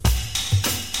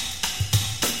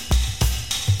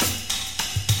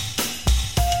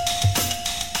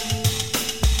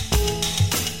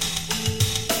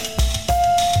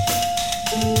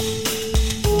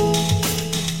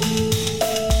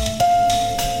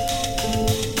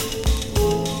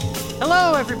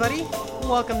everybody.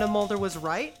 Welcome to Mulder Was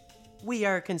Right. We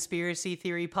are a conspiracy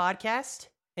theory podcast,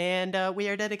 and we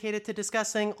are dedicated to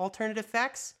discussing alternative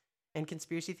facts and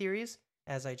conspiracy theories,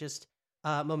 as I just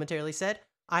momentarily said.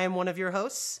 I am one of your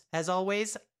hosts, as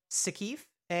always, Sakif,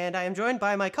 and I am joined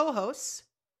by my co-hosts,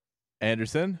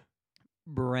 Anderson.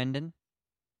 Brendan.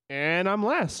 And I'm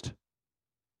last.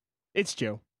 It's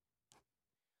Joe.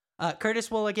 Curtis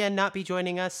will again not be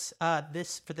joining us for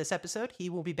this episode.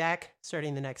 He will be back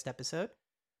starting the next episode.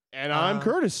 And I'm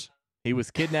Curtis. He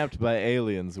was kidnapped by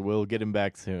aliens. We'll get him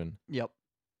back soon. Yep.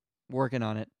 Working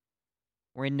on it.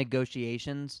 We're in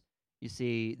negotiations. You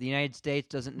see, the United States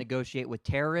doesn't negotiate with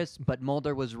terrorists, but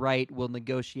Mulder was right. We'll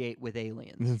negotiate with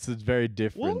aliens. It's a very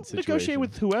different We'll situation. negotiate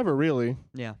with whoever, really.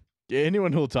 Yeah.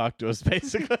 Anyone who'll talk to us,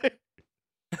 basically.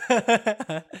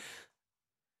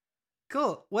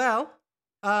 Cool. Well,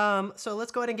 so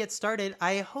let's go ahead and get started.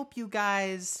 I hope you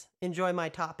guys enjoy my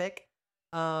topic.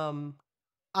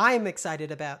 I'm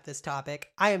excited about this topic.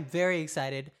 I am very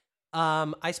excited.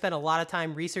 I spent a lot of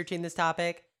time researching this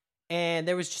topic, and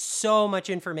there was just so much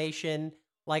information.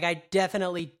 Like, I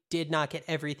definitely did not get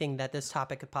everything that this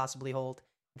topic could possibly hold.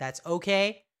 That's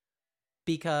okay,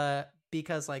 because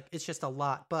like, it's just a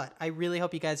lot. But I really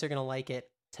hope you guys are going to like it.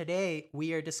 Today,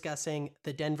 we are discussing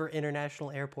the Denver International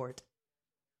Airport.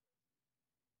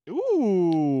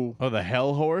 Ooh. Oh, the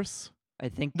Hell Horse? I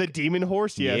think The demon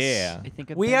horse, yes. Yeah. I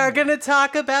think We are going to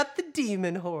talk about the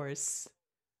Demon Horse.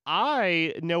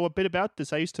 I know a bit about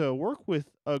this. I used to work with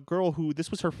a girl who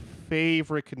this was her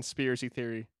favorite conspiracy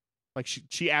theory. Like,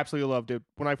 she absolutely loved it.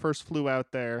 When I first flew out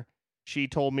there, she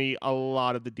told me a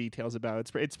lot of the details about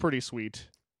it. It's pretty sweet.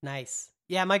 Nice.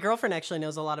 Yeah, my girlfriend actually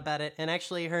knows a lot about it. And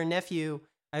actually, her nephew,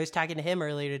 I was talking to him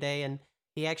earlier today, and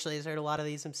he actually has heard a lot of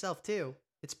these himself, too.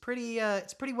 It's pretty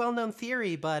well-known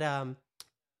theory, but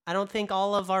I don't think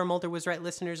all of our Mulder Was Right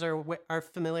listeners are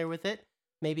familiar with it.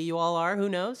 Maybe you all are, who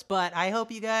knows? But I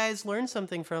hope you guys learned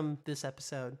something from this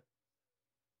episode.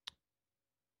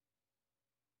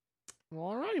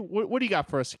 All right. What do you got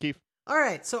for us, Keith? All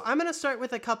right, so I'm going to start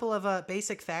with a couple of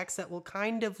basic facts that will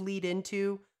kind of lead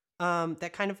into,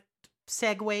 that kind of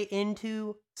segue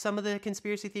into some of the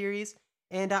conspiracy theories.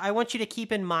 And I want you to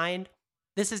keep in mind,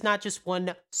 this is not just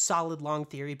one solid long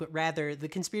theory, but rather the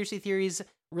conspiracy theories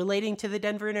relating to the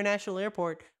Denver International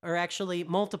Airport are actually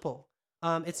multiple.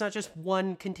 It's not just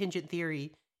one contingent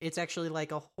theory. It's actually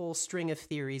like a whole string of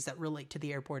theories that relate to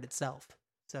the airport itself.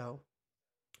 So,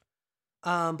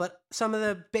 but some of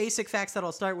the basic facts that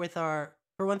I'll start with are,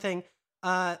 for one thing,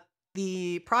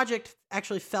 the project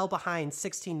actually fell behind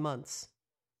 16 months.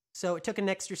 So it took an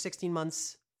extra 16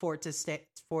 months for it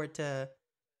to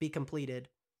be completed.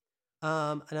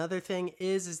 Another thing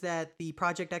is that the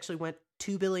project actually went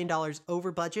 $2 billion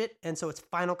over budget, and so its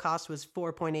final cost was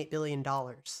 $4.8 billion.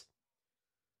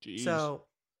 Jeez. So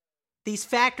these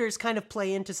factors kind of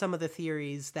play into some of the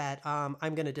theories that I'm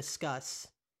going to discuss.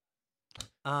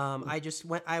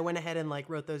 I went ahead and like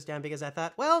wrote those down because I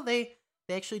thought, well, they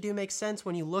actually do make sense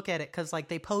when you look at it, because like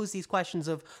they pose these questions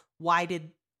of why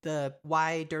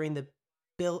during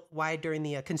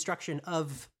the construction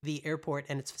of the airport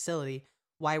and its facility,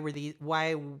 why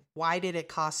did it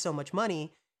cost so much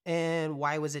money, and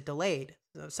why was it delayed?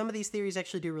 So some of these theories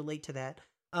actually do relate to that.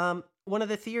 One of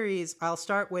the theories I'll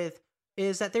start with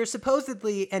is that there's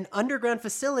supposedly an underground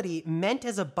facility meant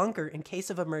as a bunker in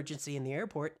case of emergency in the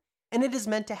airport, and it is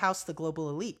meant to house the global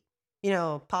elite. You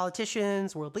know,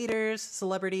 politicians, world leaders,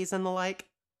 celebrities, and the like.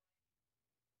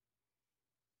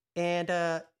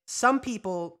 And some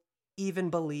people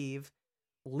even believe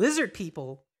lizard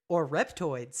people, or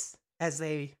reptoids, as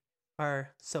they are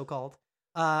so-called,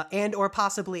 and or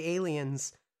possibly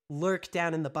aliens, lurk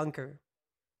down in the bunker.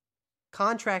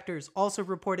 Contractors also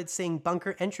reported seeing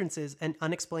bunker entrances and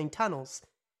unexplained tunnels,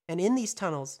 and in these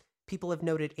tunnels, people have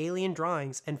noted alien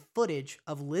drawings and footage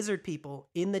of lizard people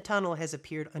in the tunnel has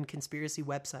appeared on conspiracy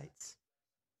websites.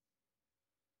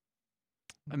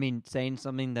 I mean, saying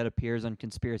something that appears on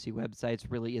conspiracy websites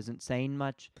really isn't saying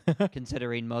much,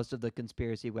 considering most of the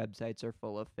conspiracy websites are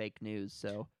full of fake news,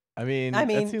 so... I mean, that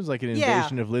that seems like an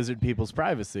invasion of lizard people's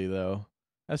privacy, though.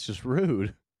 That's just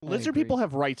rude. Lizard people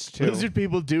have rights, too. Lizard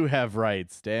people do have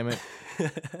rights, damn it.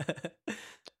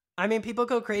 I mean, people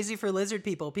go crazy for lizard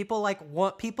people.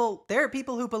 There are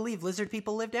people who believe lizard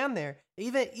people live down there.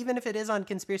 Even if it is on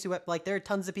conspiracy web, like there are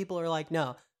tons of people who are like,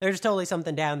 no, there's totally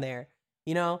something down there.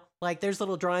 You know, like there's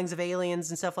little drawings of aliens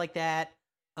and stuff like that.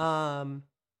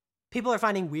 People are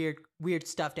finding weird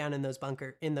stuff down in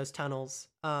those tunnels.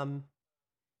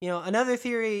 You know, another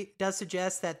theory does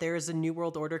suggest that there is a New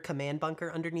World Order command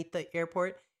bunker underneath the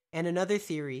airport, and another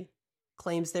theory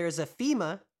claims there is a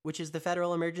FEMA which is the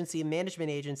Federal Emergency Management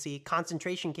Agency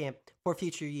concentration camp for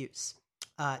future use.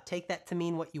 Take that to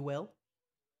mean what you will.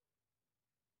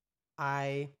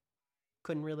 I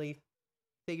couldn't really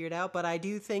figure it out, but I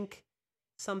do think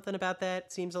something about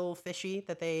that seems a little fishy,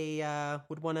 that they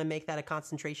would want to make that a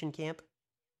concentration camp.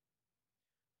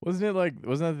 Wasn't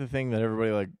that the thing that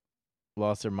everybody like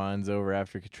lost their minds over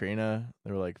after Katrina?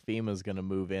 They were like, FEMA's gonna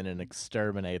move in and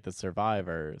exterminate the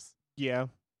survivors. Yeah.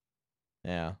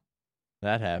 Yeah.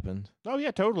 That happened. Oh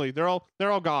yeah, totally. They're all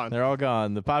gone. They're all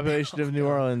gone. The population of New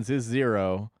Orleans is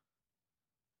 0.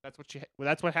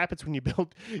 That's what happens when you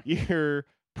build your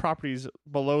properties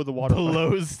below the water.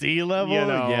 Below sea level? You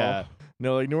know. Yeah.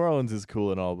 No, like New Orleans is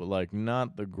cool and all, but like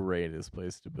not the greatest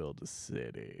place to build a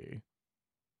city.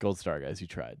 Gold Star, guys, you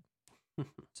tried.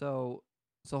 So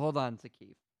hold on,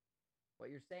 Sakif.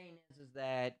 What you're saying is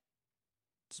that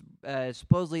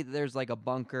supposedly there's like a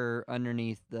bunker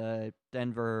underneath the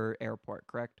Denver airport,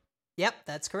 correct? Yep,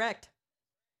 that's correct.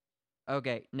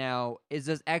 Okay, now is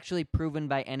this actually proven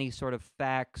by any sort of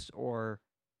facts or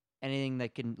anything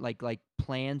that can like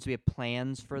plans? Do we have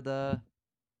plans for the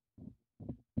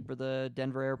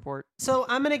Denver airport? So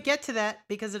I'm going to get to that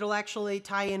because it'll actually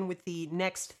tie in with the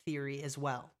next theory as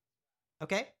well.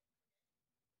 Okay?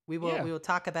 We will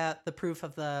talk about the proof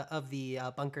of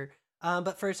the bunker.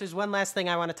 But first, there's one last thing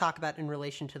I want to talk about in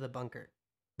relation to the bunker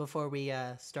before we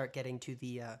start getting to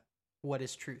the what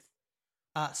is truth.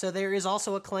 So there is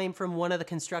also a claim from one of the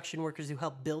construction workers who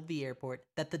helped build the airport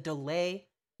that the delay,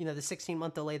 the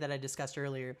 16-month delay that I discussed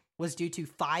earlier, was due to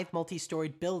 5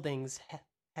 multi-storied buildings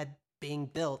had being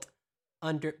built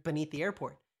beneath the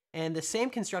airport. And the same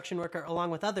construction worker,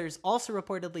 along with others, also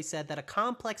reportedly said that a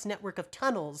complex network of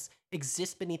tunnels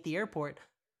exists beneath the airport.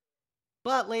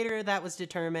 But later that was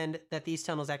determined that these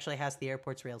tunnels actually has the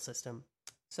airport's rail system.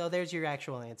 So there's your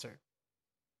actual answer.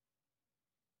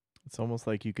 It's almost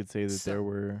like you could say that there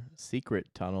were secret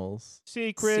tunnels.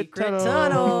 Secret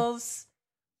tunnels.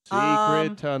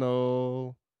 Secret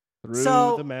tunnel through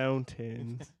the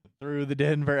mountains. Through the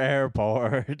Denver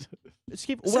airport.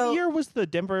 Skip, what year was the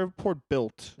Denver airport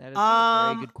built? That is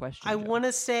a very good question. I want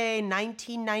to say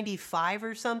 1995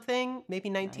 or something,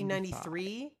 maybe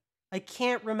 1993. I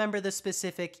can't remember the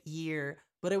specific year,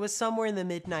 but it was somewhere in the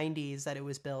mid-90s that it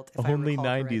was built. If Only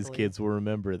I 90s correctly. kids will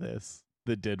remember this.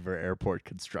 The Denver airport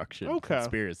construction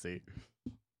conspiracy.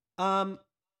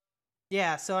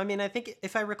 Yeah, so I mean, I think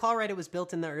if I recall right, it was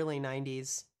built in the early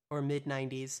 90s or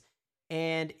mid-90s.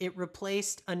 And it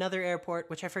replaced another airport,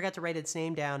 which I forgot to write its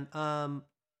name down.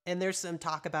 And there's some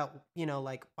talk about,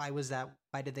 like, why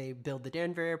did they build the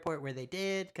Denver airport where they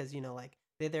did? Because, like,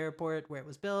 the airport where it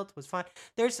was built was fine.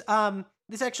 There's,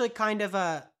 this actually kind of,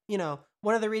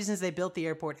 one of the reasons they built the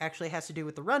airport actually has to do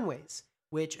with the runways,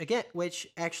 which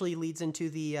actually leads into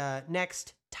the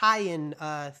next tie-in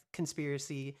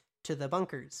conspiracy to the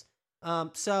bunkers.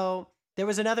 So there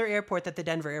was another airport that the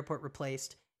Denver airport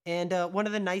replaced. And one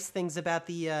of the nice things about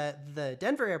the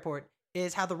Denver airport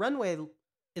is how the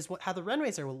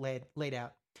runways are laid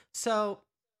out. So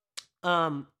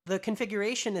the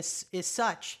configuration is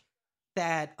such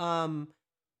that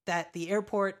that the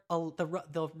airport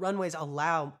the runways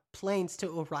allow planes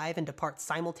to arrive and depart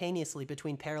simultaneously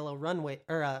between parallel runway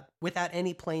or without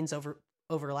any planes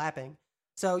overlapping.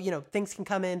 So things can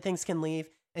come in, things can leave,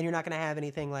 and you're not going to have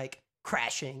anything like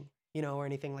crashing, or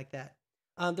anything like that.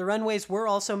 The runways were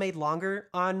also made longer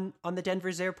on the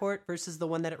Denver's airport versus the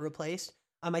one that it replaced.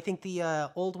 I think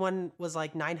the old one was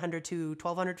like 900 to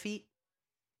 1,200 feet,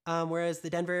 whereas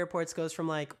the Denver airports goes from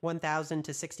like 1,000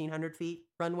 to 1,600 feet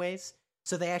runways.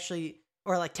 So they actually,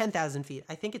 or like 10,000 feet.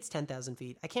 I think it's 10,000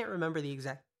 feet. I can't remember the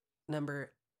exact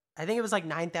number. I think it was like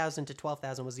 9,000 to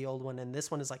 12,000 was the old one, and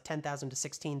this one is like 10,000 to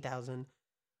 16,000.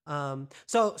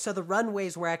 So the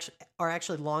runways are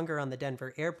actually longer on the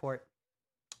Denver airport.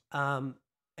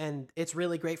 And it's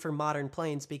really great for modern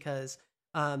planes because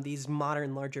these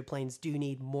modern larger planes do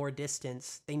need more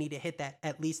distance. They need to hit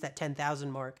at least that 10,000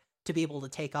 mark to be able to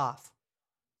take off.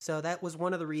 So that was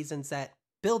one of the reasons that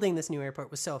building this new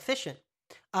airport was so efficient.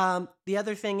 The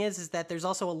other thing is that there's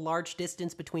also a large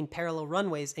distance between parallel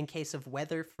runways in case of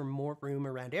weather for more room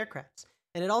around aircrafts.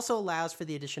 And it also allows for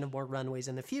the addition of more runways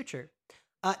in the future.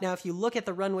 Now, if you look at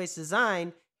the runway's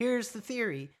design, here's the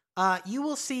theory. You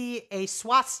will see a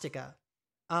swastika.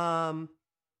 And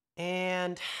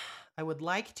I would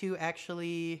like to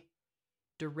actually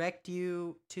direct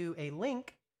you to a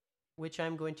link, which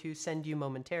I'm going to send you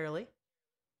momentarily.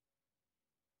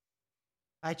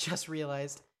 I just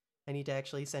realized I need to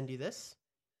actually send you this.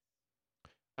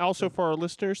 Also, for our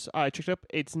listeners, I checked up.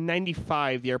 It's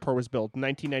 95. The airport was built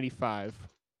 1995.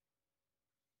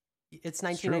 It's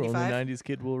It's true. Only 1995. 90s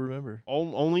kid will remember.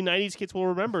 Only 90s kids will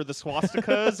remember the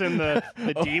swastikas and the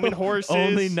demon horses.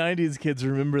 Only 90s kids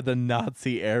remember the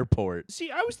Nazi airport. See,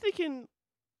 I was thinking,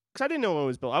 because I didn't know when it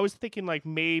was built, I was thinking like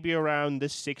maybe around the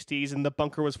 60s, and the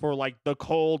bunker was for like the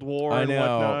Cold War I and know.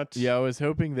 whatnot. Yeah, I was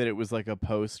hoping that it was like a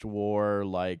post-war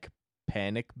like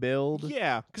panic build.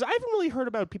 Yeah, because I haven't really heard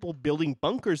about people building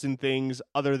bunkers and things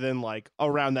other than like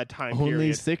around that time Only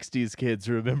period. 60s kids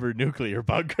remember nuclear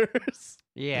bunkers.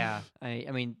 Yeah, I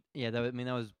mean, yeah, that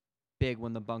was big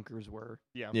when the bunkers were.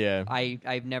 Yeah.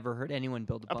 I've never heard anyone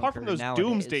build a bunker. Apart from those nowadays.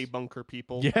 doomsday bunker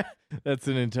people. Yeah, that's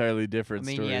an entirely I different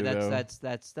mean, story. yeah, though.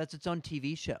 that's its own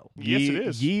TV show. Yes, it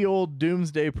is. Ye old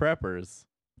doomsday preppers.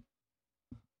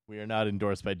 We are not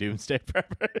endorsed by doomsday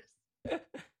preppers. Oh,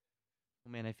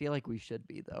 man, I feel like we should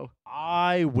be though.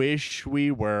 I wish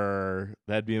we were.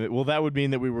 That would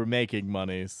mean that we were making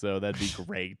money, so that'd be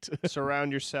great.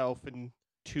 Surround yourself in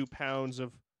 2 pounds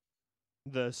of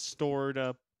the stored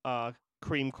up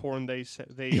cream corn they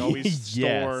always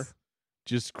Yes. store.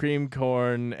 Just cream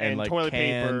corn and like toilet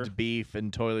canned paper. beef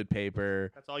and toilet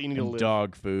paper That's all you need to and live.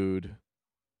 dog food.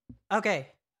 Okay,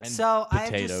 And so I have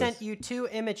just potatoes. sent you 2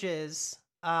 images,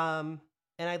 and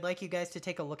I'd like you guys to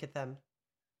take a look at them.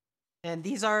 And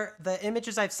these are the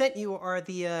images I've sent you are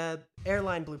the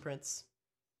airline blueprints.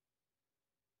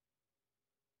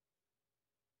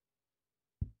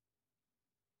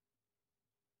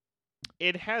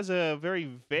 It has a very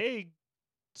vague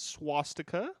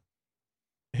swastika.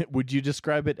 Would you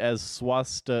describe it as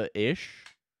swasta-ish?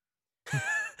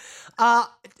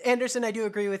 Anderson, I do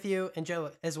agree with you, and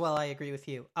Joe as well. I agree with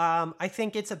you. I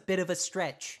think it's a bit of a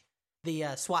stretch, the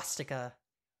swastika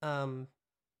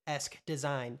esque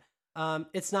design.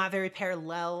 It's not very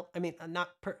parallel. I mean, not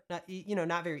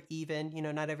very even. You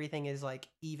know, not everything is like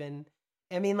even.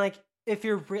 I mean, like if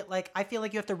you're I feel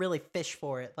like you have to really fish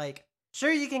for it. Like,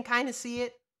 sure, you can kind of see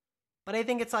it, but I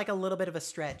think it's like a little bit of a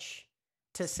stretch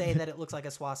to say that it looks like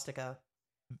a swastika.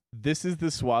 This is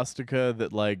the swastika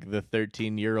that like the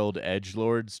 13-year-old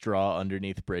edgelords draw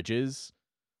underneath bridges.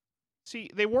 See,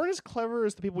 they weren't as clever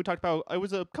as the people we talked about. It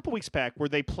was a couple weeks back where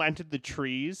they planted the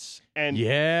trees and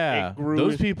Yeah, it grew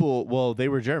those in- people. Well, they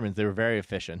were Germans. They were very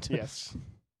efficient. Yes.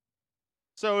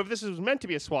 So if this was meant to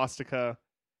be a swastika,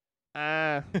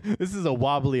 This is a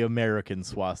wobbly American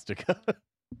swastika.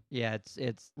 Yeah,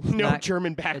 it's no not,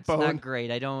 German it's backbone. not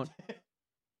great. I don't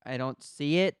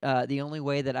see it. The only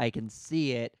way that I can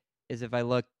see it is if I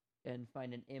look and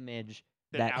find an image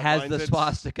that has the outlines it.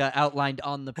 swastika outlined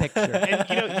on the picture.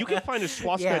 And you can find a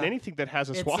swastika in Yeah. anything that has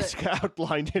a It's a- swastika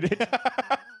outlined in it.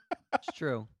 It's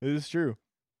true. It is true.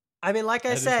 I mean, like I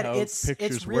That is said, how it's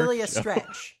pictures really work, a Joe.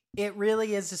 stretch. It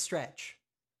really is a stretch.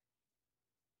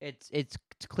 It's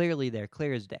clearly there,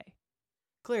 clear as day.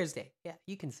 Clear as day. Yeah,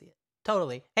 you can see it.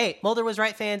 Totally. Hey, Mulder was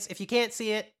right, fans. If you can't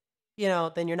see it,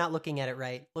 then you're not looking at it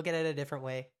right. Look at it a different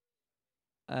way.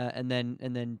 And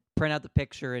then print out the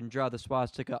picture and draw the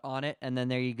swastika on it, and then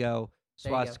there you go,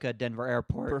 There you go. swastika Denver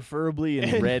Airport. Preferably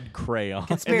in red crayon. And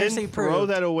Conspiracy then throw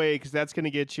proved. that away because that's going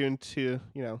to get you into,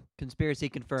 Conspiracy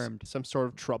confirmed. some sort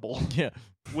of trouble Yeah.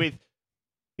 with,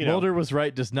 you know, Mulder was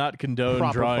right. Does not condone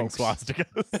proper drawing folks.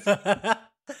 swastikas.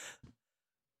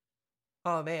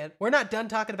 Oh man, we're not done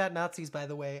talking about Nazis, by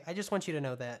the way. I just want you to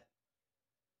know that.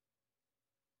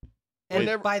 And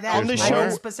Wait, by that, on this I mean show-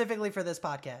 specifically for this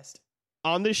podcast.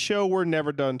 on this show, we're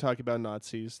never done talking about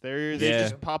Nazis. They Yeah.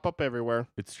 just pop up everywhere.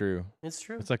 It's true. It's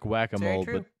true. It's like whack-a-mole,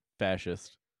 true. but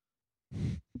fascist.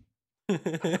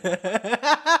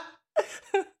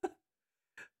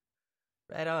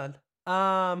 Right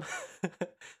on.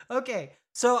 Okay,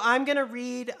 so I'm gonna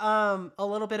read a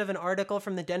little bit of an article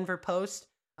from the Denver Post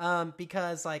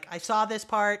because like I saw this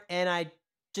part and I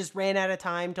just ran out of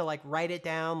time to like write it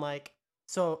down write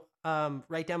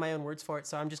down my own words for it.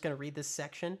 So I'm just gonna read this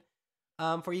section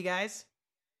for you guys.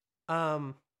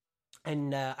 And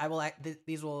I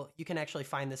will you can actually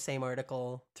find the same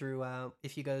article through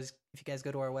if you guys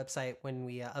go to our website when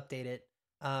we update it.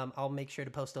 I'll make sure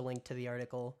to post a link to the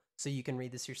article so you can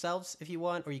read this yourselves if you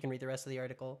want, or you can read the rest of the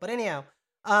article. But anyhow,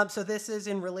 so this is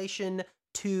in relation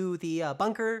to the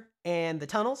bunker and the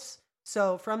tunnels.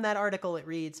 So from that article, it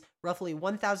reads, roughly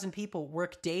 1,000 people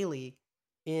work daily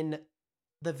in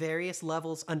the various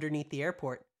levels underneath the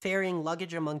airport, ferrying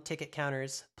luggage among ticket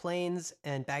counters, planes,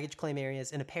 and baggage claim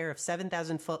areas in a pair of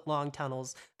 7,000-foot-long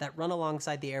tunnels that run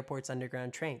alongside the airport's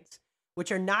underground trains,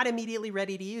 which are not immediately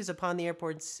ready to use upon the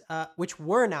airport's,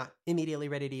 opening.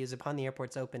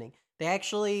 They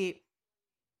actually,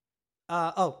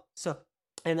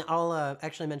 and I'll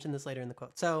actually mention this later in the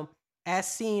quote. So, as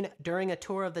seen during a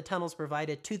tour of the tunnels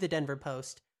provided to the Denver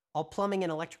Post, All plumbing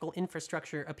and electrical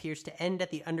infrastructure appears to end at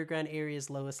the underground area's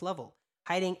lowest level.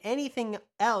 Hiding anything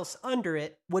else under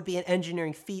it would be an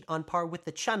engineering feat on par with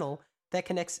the channel that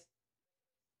connects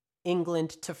England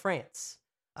to France.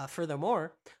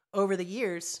 Furthermore, over the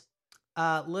years,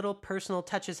 little personal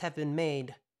touches have been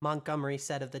made, Montgomery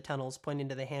said of the tunnels, pointing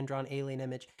to the hand-drawn alien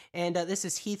image. And this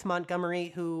is Heath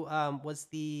Montgomery, who was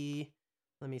the...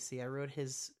 Let me see, I wrote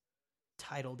his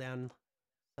title down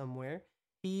somewhere.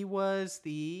 He was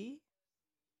the...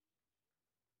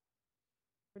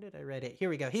 Where did I write it? Here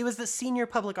we go. He was the senior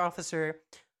public officer,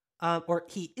 or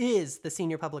he is the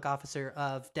senior public officer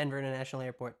of Denver International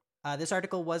Airport. This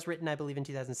article was written, I believe, in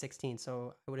 2016,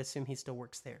 so I would assume he still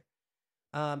works there.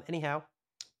 Anyhow,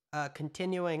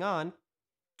 continuing on.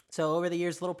 So over the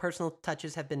years, little personal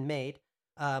touches have been made,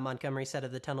 Montgomery said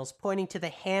of the tunnels, pointing to the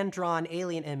hand-drawn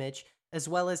alien image, as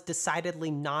well as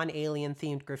decidedly non-alien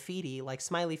themed graffiti like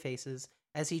smiley faces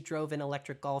as he drove an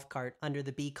electric golf cart under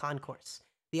the B concourse.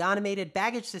 The automated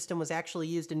baggage system was actually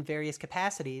used in various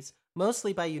capacities,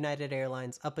 mostly by United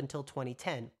Airlines up until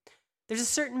 2010. There's a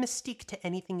certain mystique to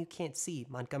anything you can't see,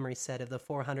 Montgomery said of the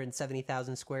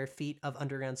 470,000 square feet of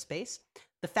underground space.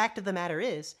 The fact of the matter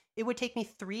is, it would take me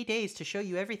 3 days to show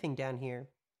you everything down here.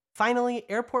 Finally,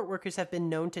 airport workers have been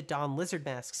known to don lizard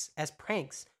masks as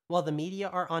pranks while the media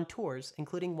are on tours,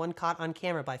 including one caught on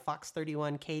camera by Fox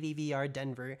 31 KDVR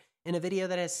Denver in a video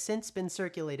that has since been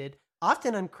circulated,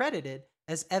 often uncredited,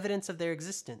 as evidence of their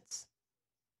existence.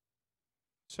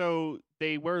 So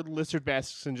they wear lizard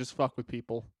masks and just fuck with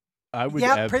people. I would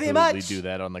Yeah, pretty absolutely much. do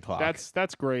that on the clock.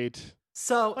 That's great.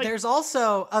 So Like- there's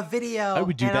also a video. I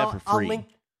would do and that I'll- for I'll free. link-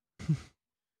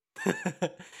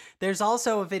 There's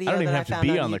also a video I don't even that have to found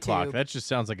be on on the clock. YouTube. That just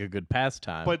sounds like a good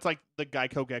pastime. But it's like the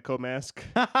Geico Gecko mask.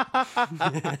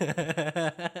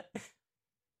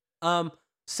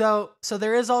 So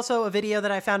there is also a video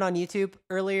that I found on YouTube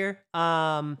earlier.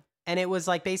 And it was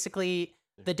like basically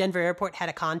the Denver airport had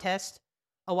a contest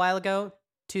a while ago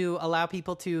to allow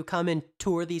people to come and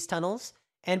tour these tunnels.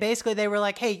 And basically they were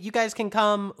like, hey, you guys can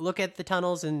come look at the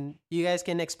tunnels and you guys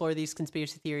can explore these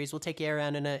conspiracy theories. We'll take you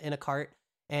around in a cart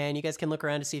and you guys can look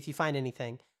around to see if you find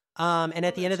anything. And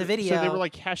at the end of the video, So they were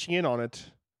like cashing in on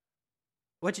it.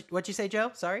 what'd you say,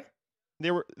 Joe? Sorry.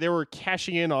 They were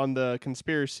cashing in on the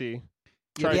conspiracy.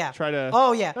 Yeah. Try to.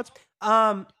 Oh yeah.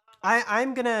 That's-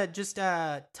 I'm gonna just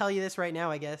tell you this right now,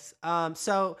 I guess.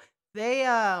 So they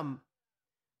don't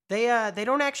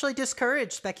actually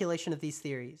discourage speculation of these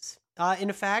theories.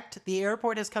 In fact, the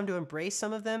airport has come to embrace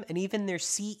some of them, and even their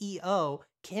CEO,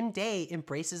 Kim Day,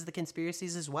 embraces the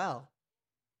conspiracies as well.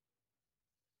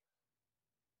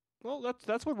 Well,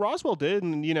 that's what Roswell did,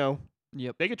 and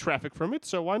Yep. they get traffic from it,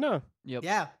 so why not? Yep.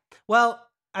 Yeah. Well,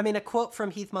 I mean, a quote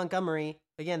from Heath Montgomery,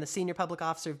 again, the senior public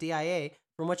officer of DIA,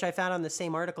 from which I found on the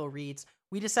same article reads,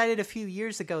 "We decided a few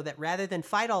years ago that rather than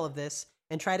fight all of this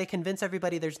and try to convince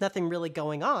everybody there's nothing really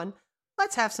going on,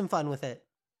 let's have some fun with it."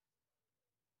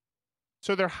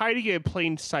 So they're hiding it in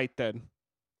plain sight then.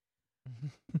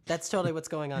 That's totally what's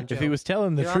going on, Joe. if he was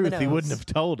telling the You're on the truth, he wouldn't nose. have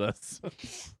told us.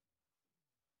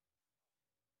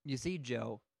 You see,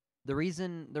 Joe, the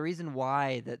reason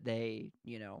why that they,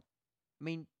 I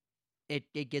mean,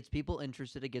 it gets people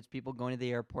interested. It gets people going to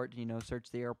the airport,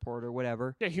 search the airport or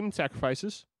whatever. Yeah, human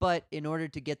sacrifices. But in order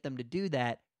to get them to do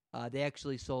that, they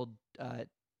actually sold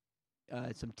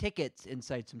some tickets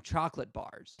inside some chocolate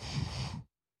bars.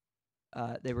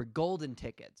 They were golden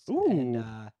tickets. Ooh.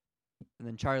 And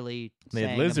then Charlie They sang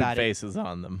had lizard about faces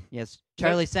on them. it. Yes,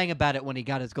 Charlie sang about it when he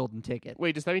got his golden ticket.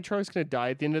 Wait, does that mean Charlie's going to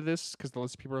die at the end of this because the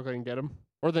lizard people are going to get him?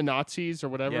 Or the Nazis or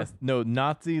whatever? Yes. No,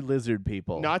 Nazi lizard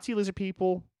people. Nazi lizard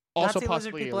people. Also Nazi lizard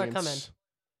possibly people are aliens.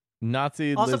 coming.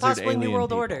 Nazi Also, lizard possibly New alien World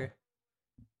people. Order.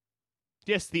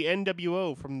 Yes, the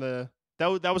NWO from the...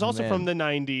 That was also Man. from the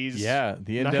 90s. Yeah,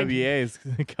 the NWA is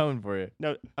coming for you.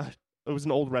 No, it was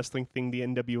an old wrestling thing, the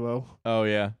NWO. Oh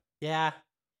yeah. Yeah.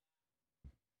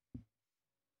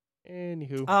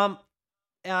 Anywho.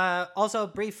 Also,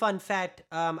 brief fun fact.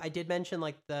 I did mention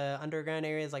like the underground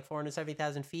area is like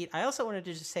 470,000 feet. I also wanted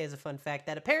to just say as a fun fact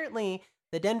that apparently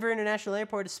the Denver International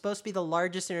Airport is supposed to be the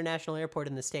largest international airport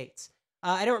in the States.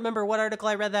 I don't remember what article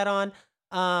I read that on.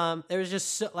 There was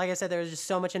just, like I said, there was just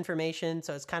so much information,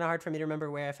 so it's kind of hard for me to remember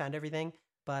where I found everything.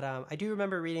 But I do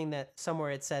remember reading that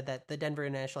somewhere it said that the Denver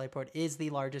International Airport is the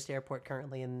largest airport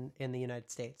currently in the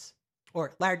United States.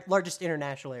 Or largest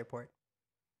international airport.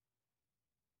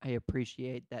 I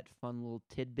appreciate that fun little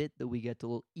tidbit that we get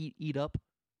to eat up.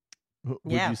 Would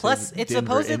Yeah, you say plus that it's Denver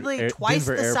supposedly twice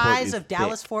Denver the Airport size is of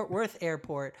Dallas-Fort Worth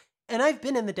Airport. And I've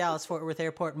been in the Dallas-Fort Worth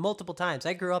Airport multiple times.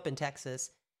 I grew up in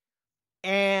Texas.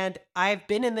 And I've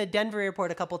been in the Denver Airport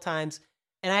a couple times.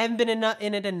 and I haven't been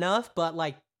in it enough, but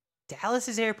like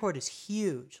Dallas's airport is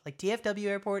huge. Like DFW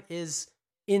airport is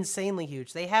insanely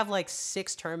huge. They have like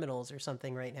 6 terminals or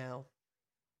something right now.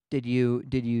 Did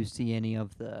you see any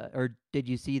of did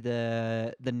you see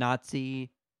the Nazi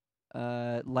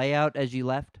layout as you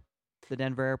left the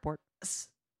Denver airport?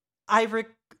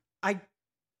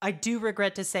 I do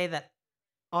regret to say that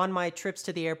on my trips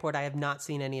to the airport, I have not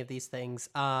seen any of these things.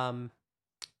 And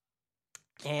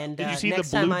Did you see the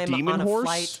next time blue I'm demon on a horse?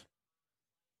 flight,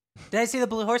 did I see the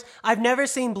blue horse? I've never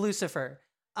seen Blucifer.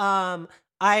 I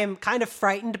am kind of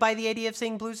frightened by the idea of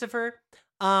seeing Blucifer.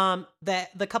 That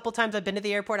the couple times I've been to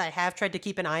the airport, I have tried to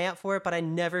keep an eye out for it, but I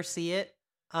never see it.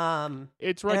 It's and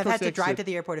right I've close had to to drive exit. to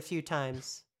the airport a few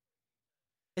times.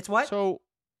 It's what? So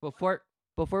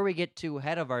Before we get too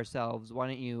ahead of ourselves, why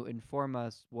don't you inform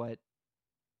us what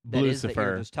that is that you're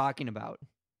Blucifer. just talking about?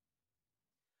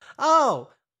 Oh,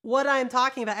 what I'm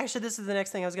talking about. Actually, this is the next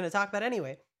thing I was going to talk about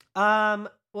anyway.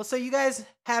 Well, so you guys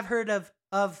have heard of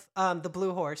the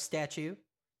Blue Horse statue.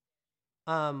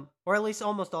 Or at least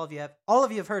almost all of you have. All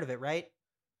of you have heard of it, right?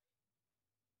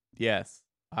 Yes,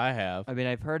 I have. I mean,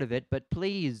 I've heard of it, but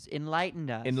please enlighten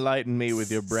us. Enlighten me with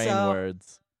your brain So-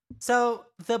 words. So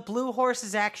the Blue Horse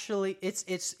is actually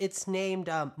it's named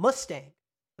Mustang.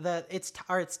 It's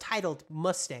titled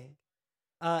Mustang,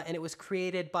 and it was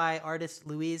created by artist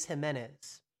Luis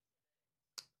Jimenez.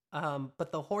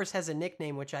 But the horse has a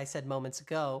nickname, which I said moments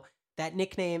ago. That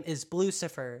nickname is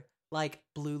Blucifer, like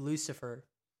Blue Lucifer.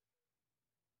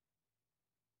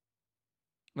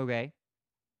 Okay.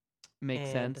 Makes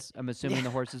And- sense. I'm assuming yeah. the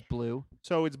horse is blue.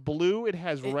 So it's blue. It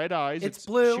has red eyes. It's it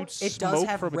blue. Shoots It does smoke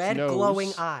have from red its nose.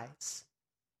 glowing eyes.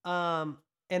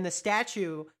 And the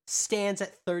statue stands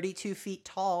at 32 feet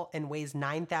tall and weighs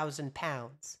 9,000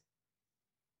 pounds.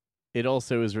 It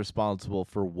also is responsible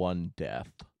for one death.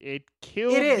 It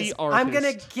killed It is. the artist. I'm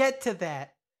gonna get to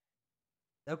that.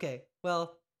 Okay.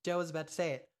 Well, Joe was about to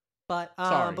say it, but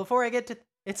Sorry. before I get to,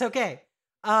 it's okay.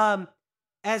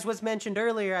 As was mentioned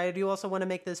earlier, I do also want to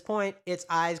make this point. Its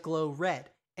eyes glow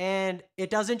red, and it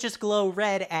doesn't just glow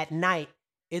red at night.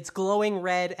 It's glowing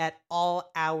red at all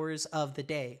hours of the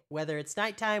day, whether it's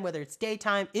nighttime, whether it's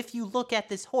daytime. If you look at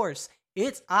this horse,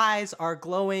 its eyes are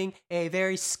glowing a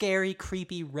very scary,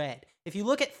 creepy red. If you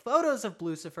look at photos of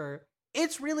Blucifer,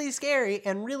 it's really scary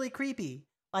and really creepy.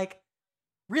 Like,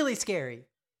 really scary.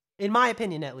 In my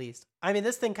opinion, at least. I mean,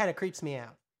 this thing kind of creeps me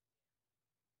out.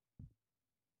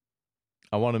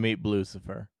 I want to meet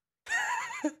Blucifer.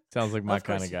 Sounds like my Of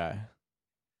course kind of you- guy.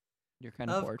 Your kind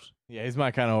of Of- horse. Yeah, he's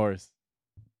my kind of horse.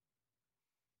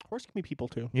 Horse can be people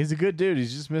too. He's a good dude.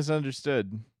 He's just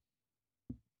misunderstood.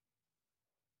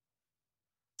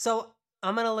 So,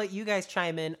 I'm going to let you guys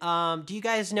chime in. Do you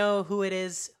guys know who it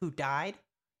is who died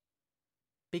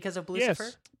because of Blucifer?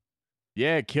 Yes.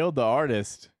 Yeah, it killed the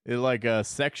artist. It like a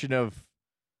section of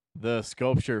the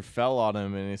sculpture fell on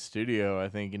him in his studio, I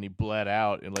think, and he bled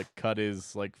out and like cut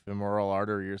his like femoral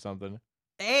artery or something.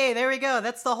 Hey, there we go.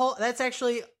 That's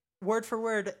actually word for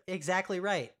word exactly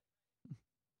right.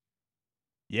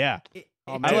 Yeah. It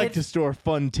I like to store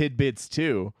fun tidbits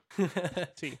too.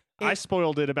 See, I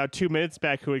spoiled it about 2 minutes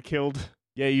back. Who it killed?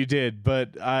 Yeah, you did,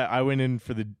 but I went in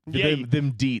for Yeah,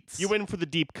 them deets. You went for the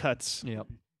deep cuts, Yep.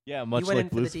 Yeah, much You went in like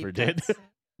for the Lucifer deep did. cuts.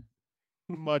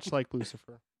 much like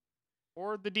Lucifer,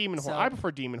 or the demon horse. So- I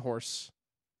prefer demon horse.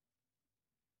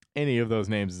 Any of those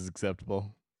names is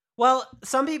acceptable. Well,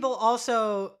 some people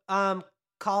also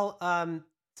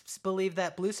believe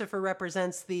that Blucifer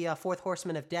represents the fourth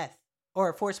horseman of death,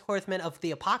 or fourth horseman of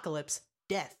the apocalypse,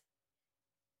 death.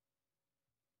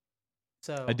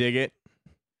 So I dig it.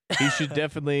 He should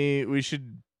definitely. We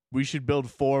should build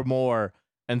 4 more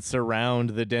and surround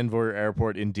the Denver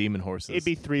airport in demon horses. It'd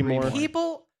be 3 more.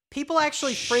 people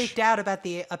actually freaked out about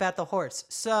the horse.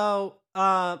 So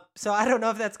I don't know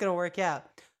if that's gonna work out.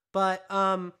 But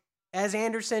as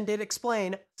Anderson did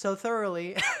explain so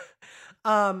thoroughly,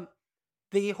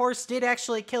 the horse did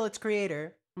actually kill its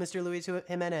creator, Mr. Luis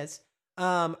Jimenez,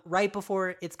 right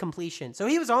before its completion. So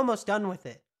he was almost done with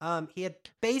it. He had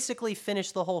basically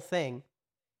finished the whole thing.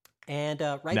 And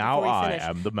right now before he I finished,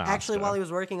 am the master. actually while he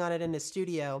was working on it in his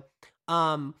studio,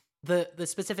 the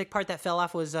specific part that fell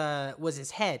off was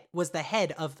his head, was the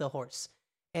head of the horse.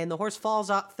 And the horse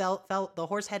the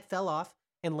horse head fell off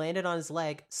and landed on his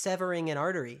leg, severing an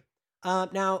artery.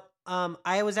 Now,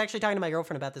 I was actually talking to my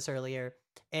girlfriend about this earlier,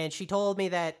 and she told me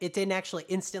that it didn't actually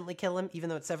instantly kill him, even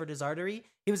though it severed his artery.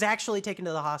 He was actually taken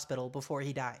to the hospital before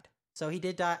he died. So he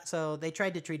did die. So they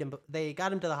tried to treat him, but they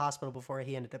got him to the hospital before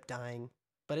he ended up dying.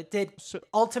 But it did,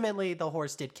 ultimately, the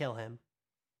horse did kill him.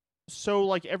 So,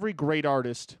 like every great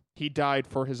artist, he died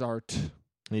for his art.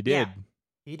 He did. Yeah.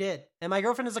 He did. And my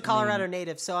girlfriend is a Colorado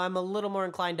native, so I'm a little more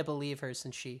inclined to believe her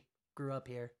since she grew up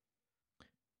here.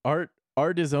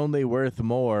 Art is only worth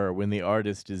more when the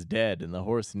artist is dead, and the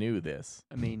horse knew this.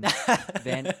 I mean,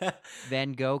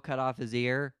 Van Gogh cut off his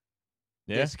ear.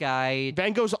 Yeah. This guy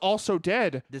Van Gogh's also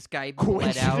dead.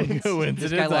 bled out. Coincidence?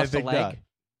 This guy I lost a think leg. not.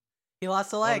 He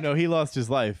lost a Oh, leg. no, he lost his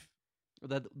life.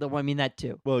 I mean that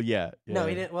too. Well, yeah. No,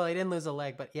 he didn't. Well, he didn't lose a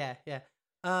leg, but yeah.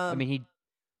 I mean, he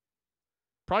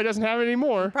Probably doesn't have it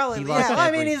anymore. probably. he Yeah, lost well,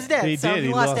 I mean, he's dead. He so did. He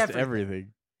He lost, lost everything.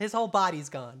 everything. His whole body's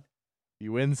gone.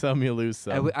 You win some, you lose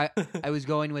some. I was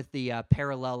going with the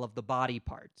parallel of the body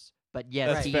parts, but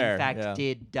yes, That's he fair, in fact yeah.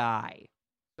 did die.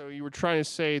 So you were trying to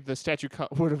say the statue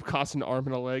would have cost an arm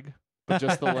and a leg, but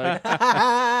just the leg?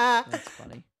 That's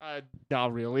funny.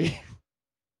 Not really.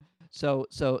 So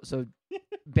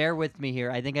bear with me here.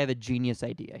 I think I have a genius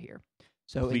idea here.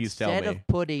 So Please tell instead me. of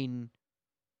putting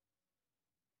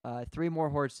 3 more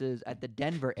horses at the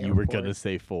Denver airport, You were going to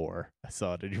say 4. I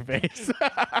saw it in your face.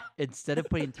 instead of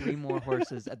putting 3 more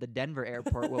horses at the Denver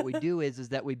airport, what we do is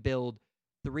that we build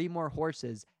 3 more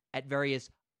horses at various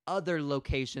other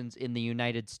locations in the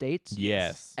United States.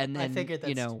 Yes. And I then figured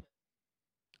that's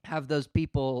have those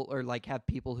people, or like have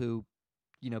people who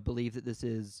believe that this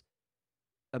is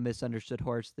a misunderstood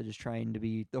horse that is trying to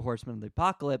be the horseman of the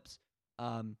apocalypse.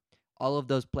 All of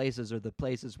those places are the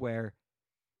places where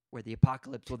the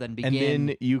apocalypse will then begin. And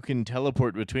then you can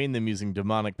teleport between them using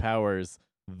demonic powers,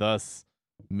 thus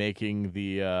making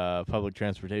the public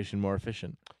transportation more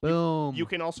efficient. Boom. You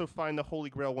can also find the Holy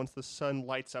Grail once the sun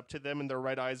lights up to them and their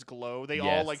right eyes glow. They all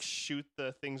Yes. like shoot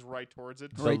the things right towards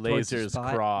it. The Right towards the lasers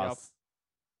spot. cross.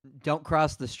 Don't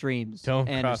cross the streams. Don't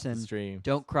cross Anderson. the stream.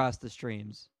 Don't cross the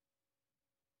streams.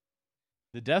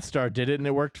 The Death Star did it, and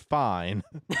it worked fine.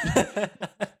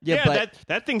 Yeah, but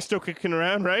that thing's still kicking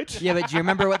around, right? yeah, but do you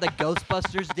remember what the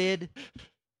Ghostbusters did?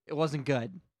 It wasn't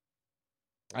good.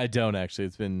 I don't actually.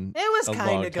 It's been It was a long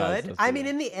kind of time good. since I I mean, did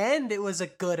it. in the end, it was a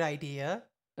good idea.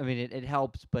 I mean, it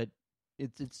helps, but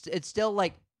it's still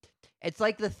like it's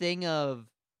like the thing of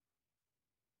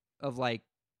like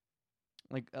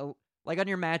on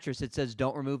your mattress it says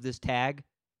don't remove this tag,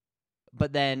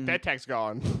 but then That tag's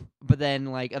gone.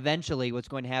 like eventually what's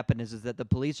going to happen is that the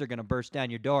police are going to burst down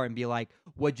your door and be like,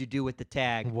 "What'd you do with the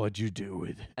tag?" What'd you do with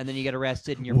it? And then you get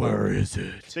arrested and you're Where boned. is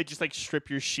it? They just like strip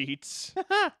your sheets.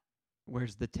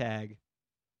 Where's the tag?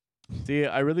 See,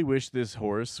 I really wish this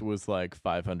horse was like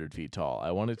 500 feet tall.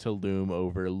 I want it to loom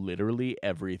over literally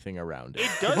everything around it.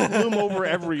 It does loom over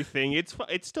everything. It's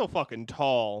still fucking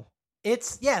tall.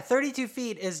 32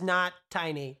 feet is not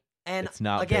tiny. And It's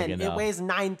not again, big it enough. weighs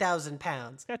 9,000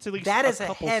 pounds. That's at least That a is a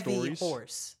couple heavy stories.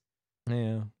 horse.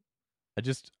 Yeah.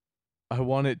 I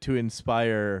want it to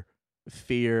inspire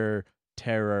fear,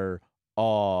 terror,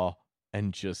 awe,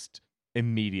 and just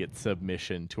immediate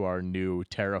submission to our new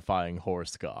terrifying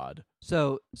horse god.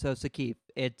 So Sakif,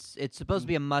 it's supposed to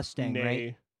be a Mustang, right?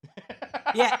 Nay.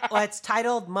 Yeah, well, it's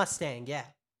titled Mustang, yeah.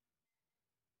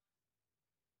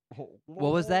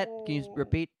 What was that? Can you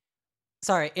repeat?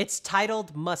 Sorry, it's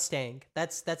titled Mustang.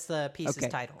 That's the piece's Okay,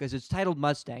 title. because it's titled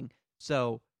Mustang.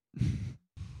 So,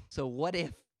 what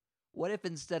if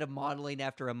instead of modeling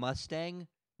after a Mustang,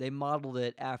 they modeled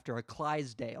it after a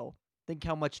Clydesdale? Think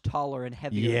how much taller and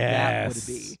heavier that would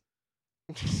be.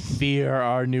 Fear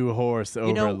our new horse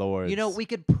overlords. You know, we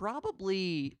could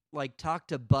probably like talk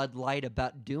to Bud Light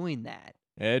about doing that.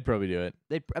 I'd probably do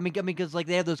it. I mean, because like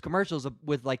they have those commercials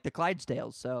with like the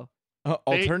Clydesdales, so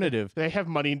Alternative. They have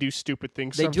money and do stupid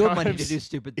things. they sometimes. do have money to do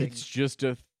stupid things. It's just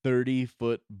a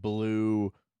 30-foot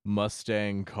blue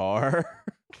Mustang car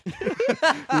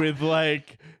with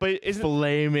like But isn't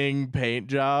flaming paint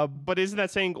job.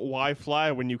 that saying why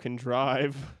fly when you can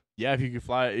drive? Yeah,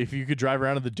 if you could drive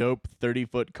around in the dope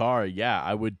 30-foot car, yeah,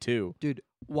 I would too. Dude,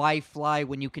 why fly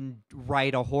when you can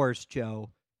ride a horse, Joe?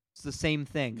 It's the same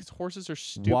thing. Because horses are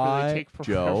stupid. Why, they take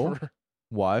forever. Joe?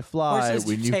 Why fly Horses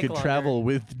when you take could longer. travel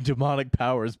with demonic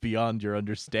powers beyond your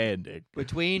understanding?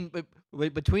 Between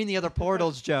the other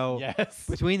portals, Joe. Yes.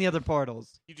 Between the other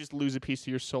portals. You just lose a piece of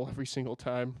your soul every single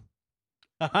time.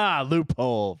 Haha,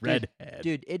 loophole, redhead.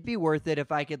 Dude, it'd be worth it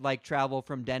if I could like travel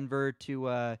from Denver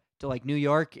to like New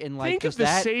York and like Think just of the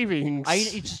that.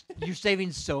 savings. You're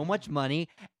saving so much money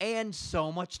and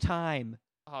so much time.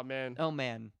 Oh man, Oh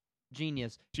man,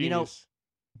 genius. genius. You know,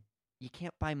 you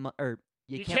can't buy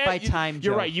you can't can't- buy time,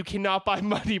 Joe. You're right. You cannot buy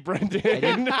money,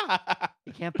 Brendan.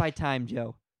 You can't buy time,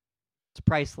 Joe. It's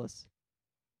priceless.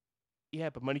 Yeah,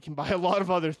 but money can buy a lot of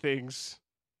other things.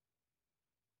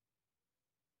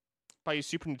 Buy you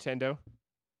Super Nintendo.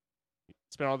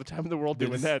 Spent all the time in the world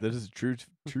doing that. That is a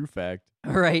true fact.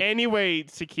 All right, Anyway,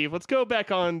 Sakif, let's go back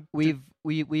on. we've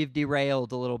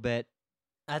derailed a little bit.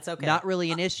 That's okay. Not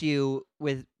really an issue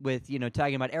with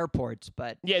talking about airports,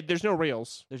 but Yeah, there's no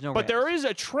rails. there's no. But there rails. is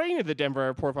a train at the Denver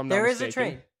airport, if I'm not There is mistaken.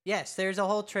 a train. Yes, there's a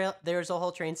whole trail. There's a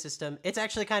whole train system. It's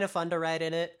actually kind of fun to ride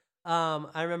in it.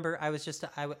 I remember I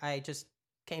just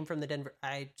came from the Denver.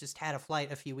 I just had a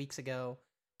flight a few weeks ago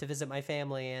to visit my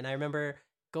family, and I remember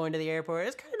going to the airport. It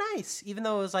was kind of nice, even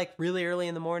though it was like really early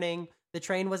in the morning. The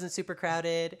train wasn't super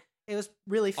crowded. It was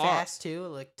really fast too.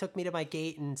 Like took me to my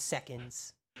gate in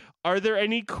seconds. Are there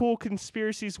any cool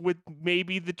conspiracies with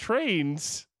maybe the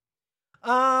trains?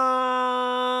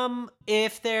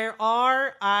 If there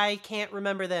are, I can't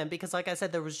remember them because, like I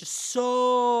said, there was just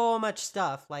so much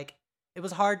stuff. Like it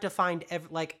was hard to find,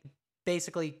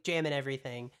 basically jamming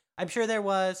everything. I'm sure there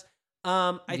was.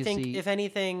 I You think see- if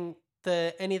anything,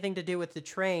 anything to do with the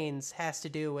trains has to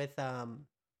do with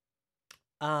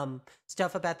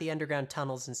stuff about the underground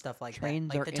tunnels and stuff like Trains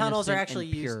that. Like are the tunnels are innocent actually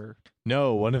and used. pure.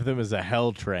 No, one of them is a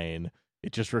hell train.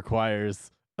 It just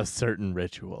requires a certain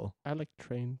ritual. I like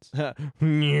trains.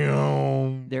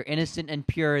 Meow. They're innocent and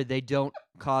pure. They don't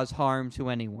cause harm to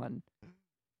anyone.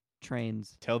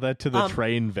 Trains. Tell that to the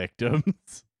train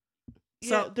victims.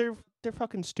 Yeah, So- they're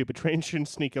fucking stupid. Trains shouldn't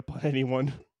sneak up on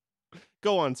anyone.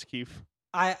 Go on, Sakif.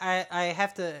 I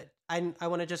have to. I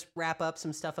want to just wrap up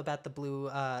some stuff about the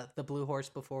blue horse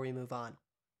before we move on.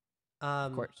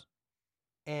 Of course.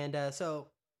 And so,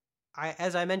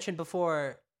 as I mentioned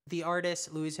before, the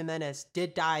artist Luis Jimenez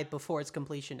did die before its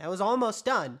completion. It was almost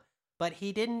done, but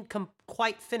he didn't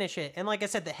quite finish it. And like I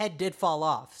said, the head did fall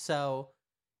off. So,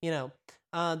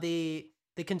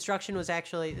 the construction was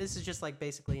actually, this is just like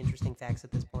basically interesting facts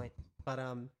at this point. But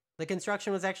the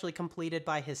construction was actually completed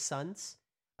by his sons.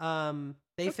 They That's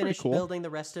pretty finished cool. building the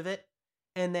rest of it,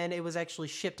 and then it was actually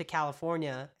shipped to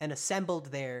California and assembled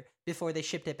there before they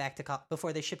shipped it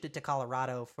to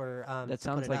Colorado for. That to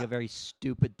sounds put it like a up. very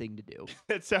stupid thing to do.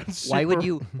 That sounds super...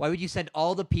 Why would you send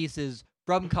all the pieces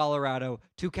from Colorado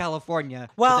to California?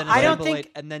 to Well, then I don't assemble think-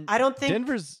 it and then I don't think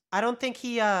Denver's I don't think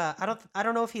he I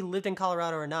don't know if he lived in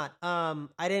Colorado or not.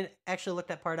 I didn't actually look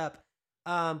that part up.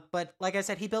 But like I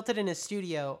said, he built it in his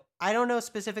studio. I don't know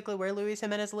specifically where Luis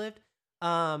Jimenez lived.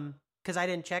 Because I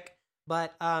didn't check.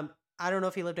 But I don't know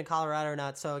if he lived in Colorado or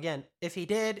not. So again, if he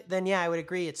did, then yeah, I would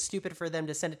agree. It's stupid for them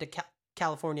to send it to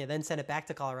California, then send it back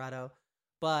to Colorado.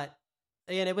 But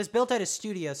again, it was built at his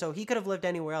studio, so he could have lived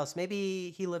anywhere else. Maybe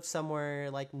he lived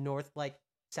somewhere like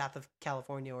south of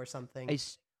California or something.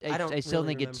 I don't I still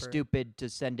really think it's remember. stupid to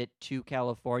send it to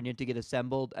California to get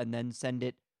assembled and then send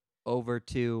it over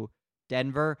to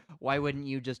Denver. Why wouldn't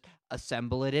you just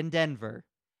assemble it in Denver?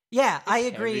 Yeah, I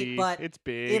It's agree, heavy, but it's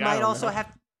big. it I might don't also know.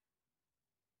 have.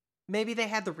 Maybe they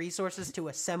had the resources to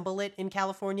assemble it in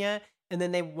California, and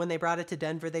then when they brought it to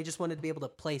Denver, they just wanted to be able to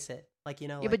place it,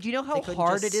 Yeah, but do you know how they couldn't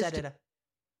hard just it is set to up.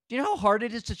 Do you know how hard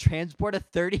it is to transport a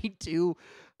 32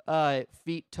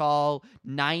 feet tall,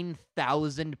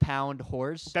 9,000-pound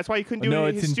horse? That's why you couldn't do no, it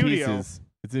in it's his in studio. pieces.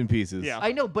 It's in pieces. Yeah.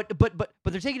 I know, but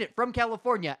they're taking it from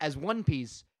California as one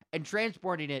piece and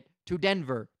transporting it to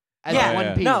Denver as Yeah, one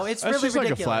yeah. piece. No, it's That's really just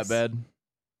ridiculous. like a flatbed.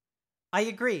 I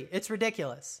agree. It's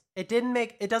ridiculous. It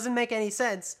doesn't make any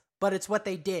sense, but it's what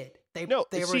they did. They No,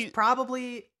 were see-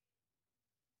 probably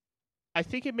I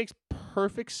think it makes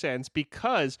perfect sense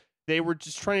because they were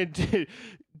just trying to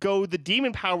go the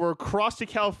demon power across to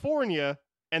California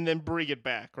and then bring it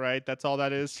back, right? That's all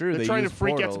that is. True, They're they trying to use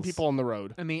freak out some portals. people on the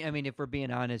road. I mean, if we're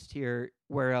being honest here,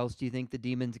 where else do you think the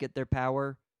demons get their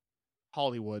power?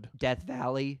 Hollywood. Death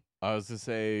Valley, I was to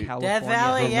say California. Death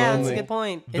Valley. The Yeah, that's a lonely- good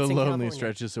point. the It's in lonely California.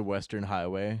 stretches of Western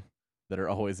Highway that are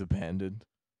always abandoned.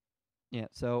 Yeah,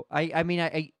 so I mean,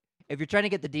 if you're trying to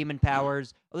get the demon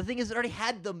powers, well, the thing is, it already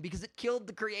had them because it killed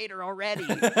the creator already.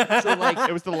 So like,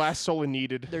 It was the last soul it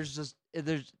needed.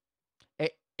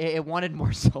 it wanted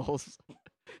more souls.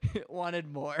 It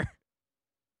wanted more.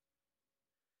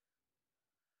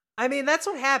 I mean, that's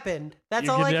what happened. That's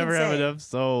you all can I never can have say. enough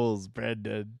souls,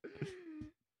 Brendan.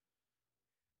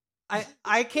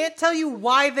 I can't tell you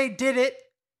why they did it.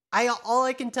 All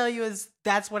I can tell you is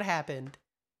that's what happened.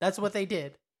 That's what they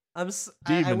did. I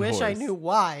Demon wish I horse. knew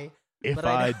why. If but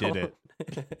I I did don't.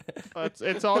 it.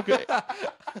 It's all good.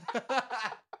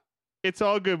 It's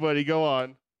all good, buddy. Go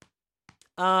on.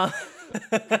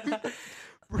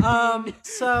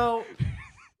 So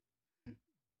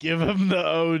Give him the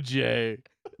OJ.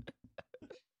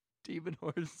 Demon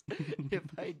horse. If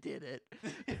I did it,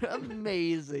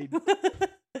 amazing.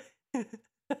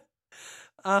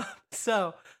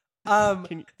 so Can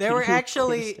you, there can were you quote a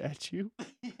actually- statue.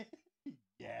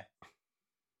 Yeah.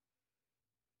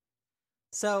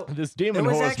 So This demon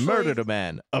was horse actually- murdered a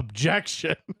man.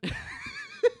 Objection.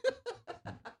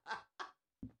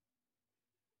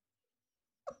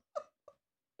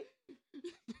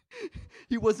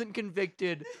 He wasn't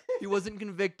convicted. He wasn't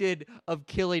convicted of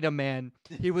killing a man.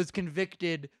 He was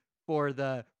convicted for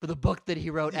the book that he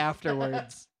wrote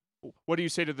afterwards. What do you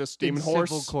say to this in demon horse?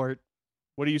 civil court.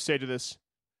 What do you say to this?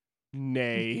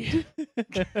 Nay.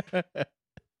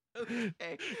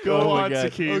 Okay. Go Oh my on,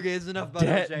 God. Sakib. Okay, it's enough about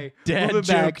Dad, OJ. Dad Moving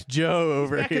joke back. Joe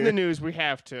over Back here. in the news, we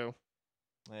have to.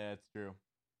 Yeah, it's true.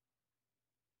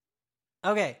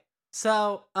 Okay,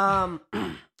 so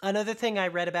another thing I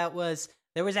read about was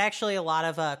there was actually a lot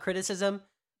of criticism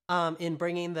in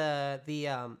bringing the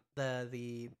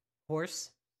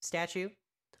horse statue.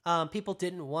 People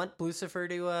didn't want Lucifer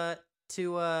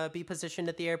to be positioned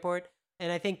at the airport,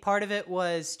 and I think part of it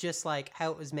was just like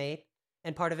how it was made,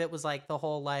 and part of it was like the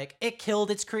whole like it killed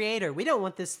its creator. We don't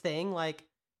want this thing like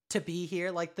to be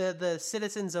here. Like the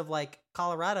citizens of like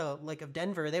Colorado, like of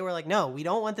Denver, they were like, no, we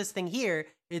don't want this thing here.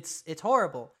 It's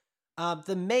horrible.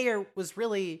 The mayor was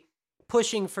really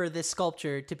pushing for this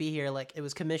sculpture to be here. Like it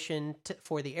was commissioned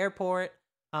for the airport.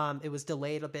 It was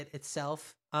delayed a bit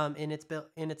itself in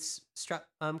its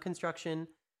construction.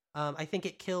 I think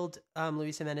it killed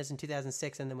Luis Jimenez in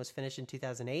 2006 and then was finished in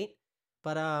 2008.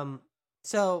 But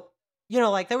so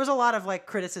like there was a lot of like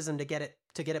criticism to get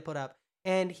it put up,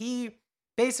 and he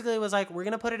basically was like, we're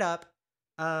gonna put it up.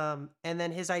 And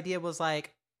then his idea was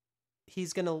like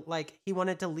he's gonna he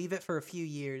wanted to leave it for a few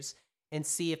years and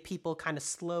see if people kind of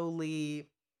slowly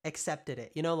accepted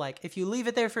it. Like if you leave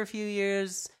it there for a few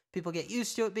years, people get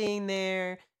used to it being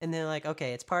there, and they're like,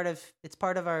 okay, it's part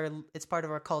of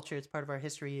our culture, it's part of our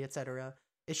history, etc.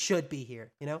 It should be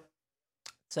here,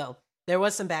 So there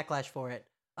was some backlash for it,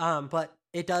 but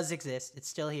it does exist. It's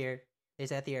still here.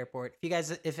 It's at the airport.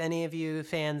 If any of you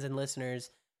fans and listeners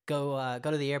go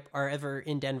to the airport or ever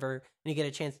in Denver and you get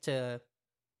a chance to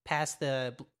pass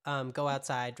go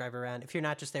outside, drive around. If you're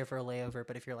not just there for a layover,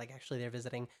 but if you're like actually there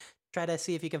visiting, try to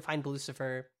see if you can find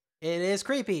Lucifer. It is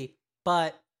creepy,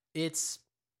 but it's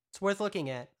worth looking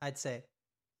at, I'd say.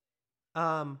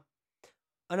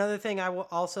 Another thing I will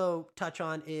also touch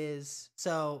on is,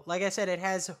 so like I said, it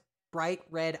has bright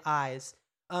red eyes.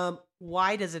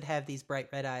 Why does it have these bright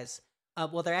red eyes?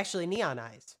 Well, they're actually neon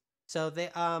eyes. So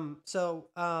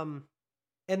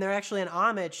and they're actually an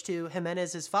homage to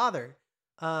Jimenez's father,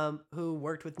 who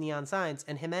worked with neon signs.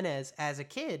 And Jimenez, as a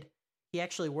kid, he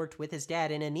actually worked with his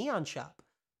dad in a neon shop.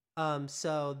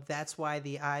 So that's why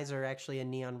the eyes are actually a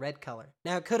neon red color.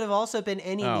 Now, it could have also been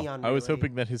any neon. I was really.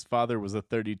 hoping that his father was a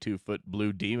 32-foot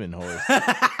blue demon horse. But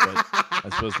I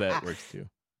suppose that works too.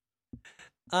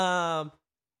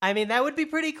 I mean, that would be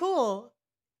pretty cool.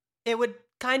 It would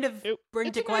kind of bring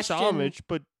it's to a nice question. homage,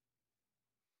 but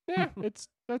yeah,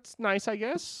 that's nice, I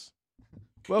guess.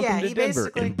 Welcome Yeah, to he Denver.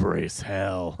 basically- Embrace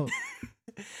hell.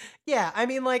 Yeah, I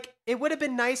mean, like, it would have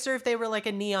been nicer if they were like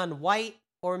a neon white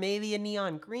or maybe a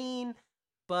neon green,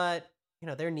 but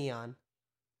they're neon,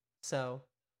 so,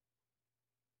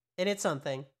 and it's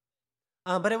something.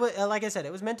 But it was, like I said,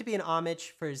 it was meant to be an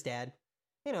homage for his dad,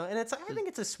 and I think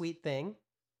it's a sweet thing.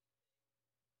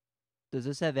 Does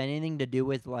this have anything to do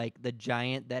with like the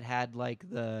giant that had like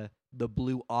the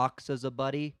blue ox as a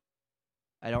buddy?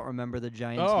 I don't remember the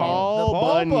giant's name. Oh, Paul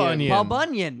Paul Bunyan. Bunyan. Paul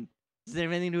Bunyan. Does it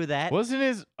have anything to do with that? Wasn't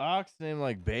his ox named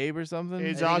like Babe or something?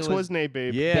 His think ox it was was named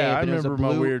Babe. Yeah, Babe, I and it was a remember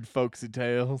my blue- weird folksy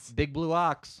tales. Big blue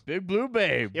ox. Big Blue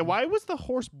Babe. Yeah, why was the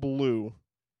horse blue?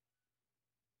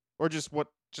 Or just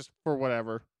for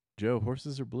whatever. Joe,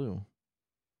 horses are blue.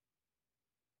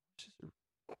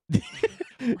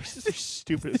 Horses are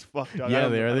stupid as fuck, dog. Yeah,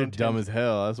 they are. They're dumb as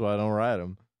hell. That's why I don't ride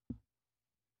them.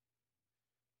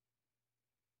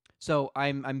 So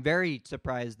I'm very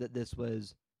surprised that this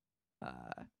was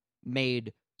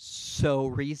made so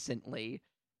recently,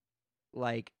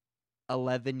 like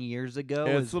 11 years ago.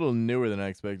 Yeah, it's a little newer than I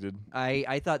expected.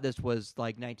 I thought this was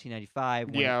like 1995.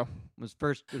 When Yeah. it was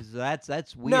first.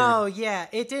 That's weird. No, yeah,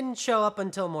 it didn't show up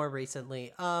until more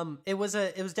recently. It was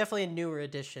definitely a newer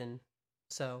edition.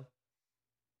 So,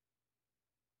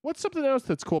 What's something else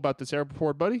that's cool about this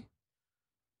airport, buddy?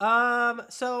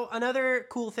 so another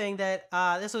cool thing that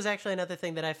this was actually another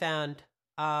thing that I found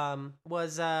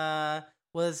was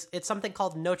it's something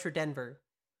called Notre Denver.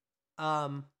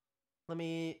 Let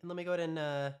me go ahead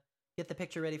and get the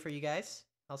picture ready for you guys.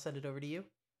 I'll send it over to you.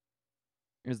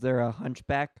 Is there a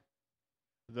hunchback?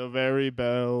 The very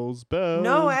bells.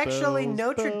 No, actually, bells,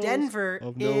 Notre bells Denver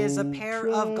of is a pair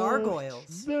of Notre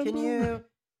gargoyles. Denver.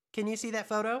 Can you see that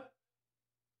photo?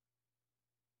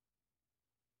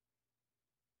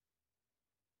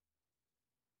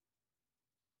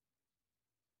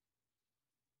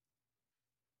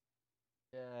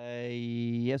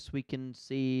 yes, we can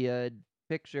see a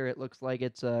picture. It looks like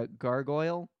it's a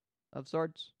gargoyle of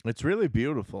sorts. It's really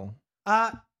beautiful.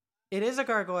 It is a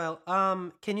gargoyle.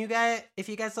 Can you guys, if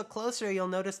you guys look closer, you'll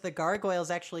notice the gargoyle is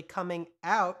actually coming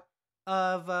out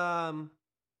of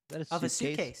Is that a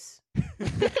suitcase.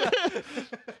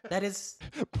 That's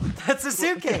a Don't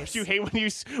suitcase. you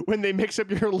hate when they mix up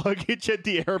your luggage at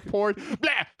the airport?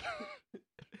 Blah!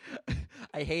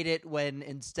 I hate it when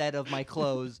instead of my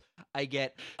clothes, I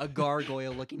get a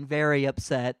gargoyle looking very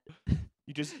upset.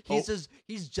 You just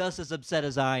He's just as upset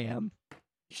as I am.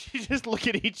 you just look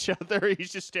at each other.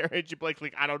 He's just staring at you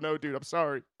blankly. I don't know, dude. I'm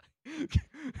sorry.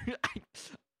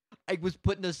 I was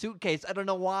put in a suitcase. I don't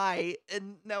know why,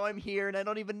 and now I'm here, and I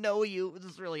don't even know you.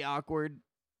 This is really awkward.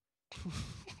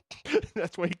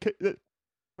 That's why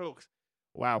folks.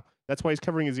 Wow, that's why he's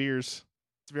covering his ears.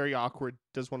 It's very awkward.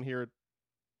 Does one hear it?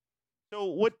 So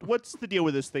what's the deal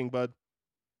with this thing, bud?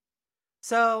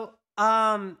 So,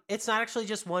 it's not actually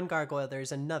just one gargoyle.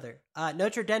 There's another.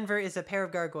 Notre Denver is a pair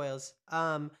of gargoyles.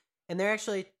 And they're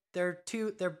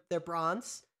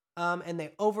bronze. And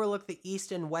they overlook the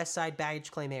east and west side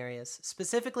baggage claim areas.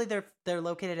 Specifically, they're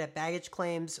located at baggage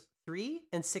claims 3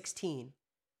 and 16.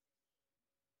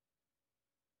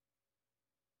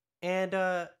 And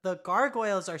the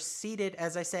gargoyles are seated,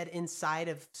 as I said, inside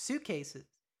of suitcases.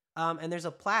 And there's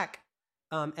a plaque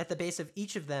at the base of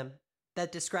each of them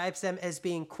that describes them as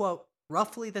being, quote,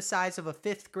 roughly the size of a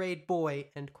 5th grade boy,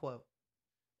 end quote.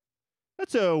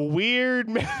 That's a weird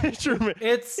measurement.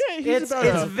 It's about a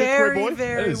 5th grade very, boy. That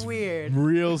very is weird.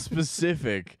 Real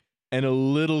specific and a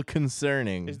little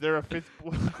concerning. Is there a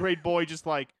 5th grade boy just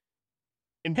like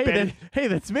in Hey, bed?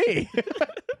 that's me.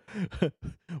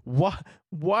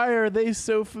 Why are they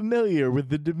so familiar with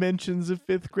the dimensions of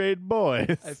 5th grade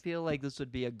boys? I feel like this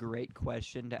would be a great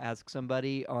question to ask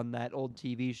somebody on that old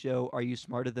TV show, Are You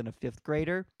Smarter Than a 5th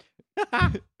Grader?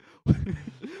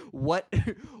 What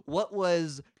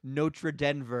was Notre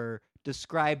Denver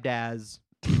described as?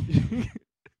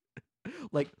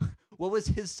 Like, what was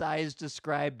his size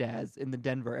described as in the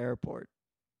Denver airport?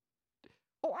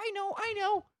 Oh, I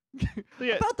know.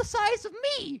 Yeah. About the size of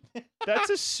me. That's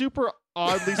a super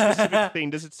oddly specific thing.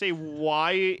 Does it say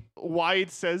why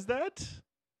it says that?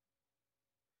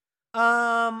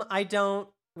 I don't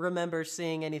remember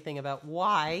seeing anything about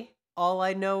why. All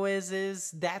I know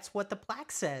is that's what the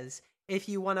plaque says. If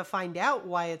you want to find out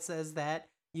why it says that,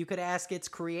 you could ask its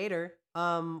creator,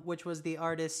 which was the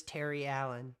artist Terry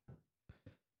Allen.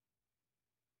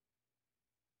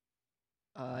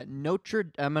 I'm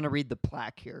going to read the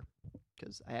plaque here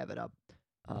because I have it up.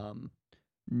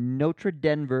 Notre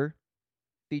Denver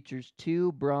features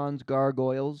 2 bronze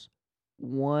gargoyles,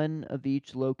 one of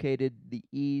each located in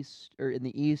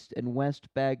the east and west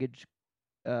baggage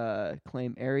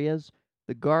claim areas.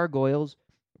 The gargoyles,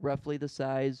 roughly the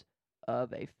size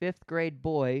of a 5th grade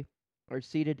boy, are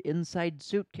seated inside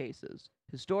suitcases.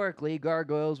 Historically,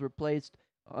 gargoyles were placed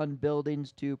on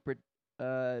buildings to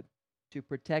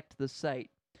protect the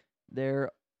site.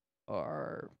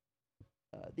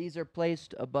 These are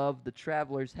placed above the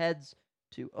travelers' heads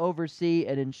to oversee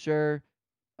and ensure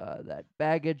that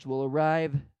baggage will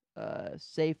arrive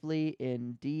safely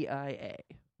in DIA.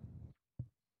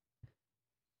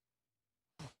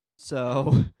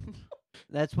 So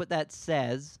that's what that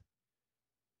says.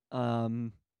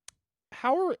 How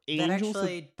are angels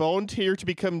that volunteer to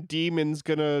become demons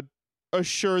gonna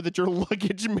assure that your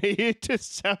luggage made it to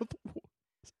South?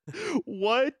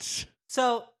 What?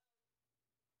 So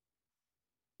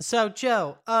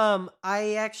Joe,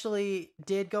 I actually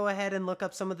did go ahead and look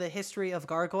up some of the history of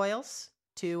gargoyles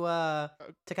to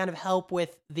kind of help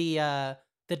with the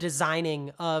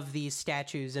designing of these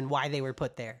statues and why they were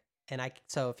put there. And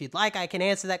so if you'd like, I can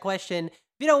answer that question.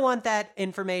 If you don't want that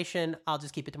information, I'll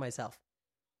just keep it to myself.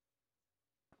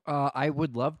 I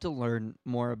would love to learn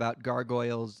more about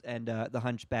gargoyles and the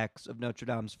hunchbacks of Notre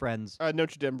Dame's friends.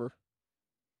 Notre Denver.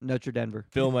 Notre Denver.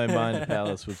 Fill my mind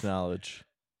palace with knowledge.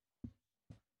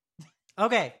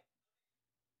 Okay.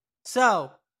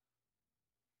 So,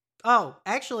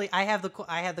 actually, I have the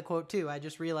quote too. I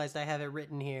just realized I have it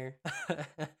written here.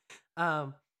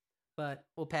 But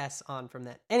we'll pass on from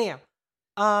that. Anyhow,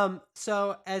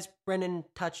 so as Brendan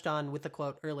touched on with the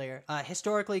quote earlier,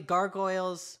 historically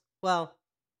gargoyles were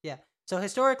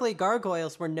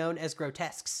known as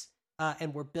grotesques,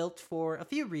 and were built for a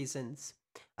few reasons.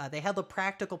 They had the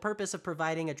practical purpose of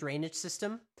providing a drainage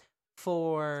system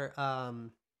for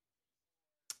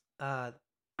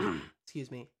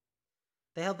excuse me.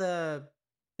 They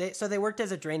worked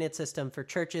as a drainage system for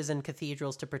churches and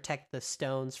cathedrals to protect the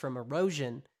stones from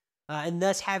erosion. And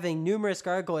thus having numerous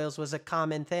gargoyles was a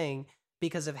common thing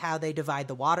because of how they divide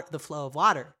the flow of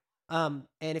water. And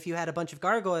if you had a bunch of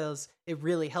gargoyles, it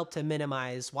really helped to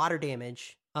minimize water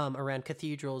damage around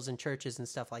cathedrals and churches and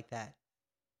stuff like that.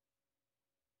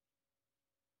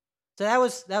 So that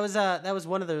was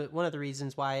one of the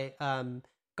reasons why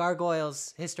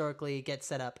gargoyles historically get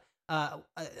set up.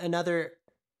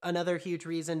 Another huge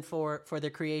reason for their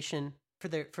creation,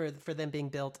 for them being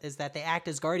built, is that they act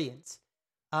as guardians.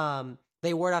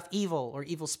 They ward off evil or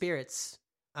evil spirits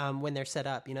when they're set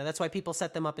up. That's why people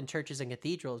set them up in churches and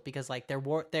cathedrals, because like they're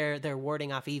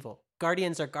warding off evil.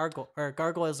 Guardians are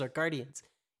gargoyles are guardians.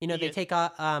 They take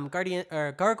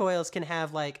gargoyles can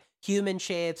have like human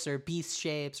shapes or beast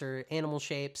shapes or animal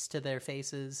shapes to their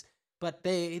faces, but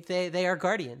they are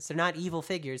guardians. They're not evil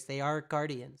figures. They are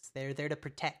guardians. They're there to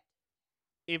protect.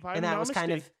 And that was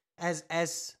kind of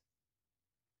as.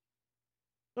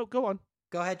 Oh, go on.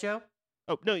 Go ahead, Joe.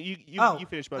 Oh no, you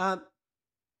finish, bud.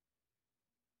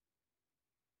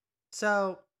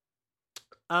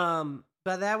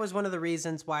 But that was one of the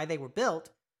reasons why they were built,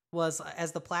 was,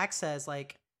 as the plaque says,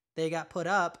 like they got put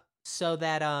up so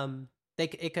that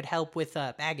it could help with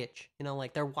baggage.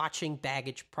 Like they're watching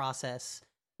baggage process,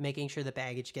 making sure the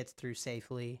baggage gets through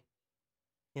safely.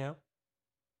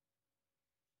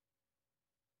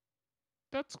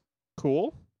 That's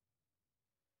cool.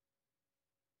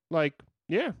 Like,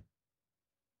 yeah.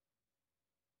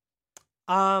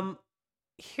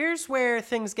 Here's where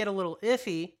things get a little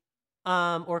iffy,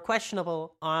 or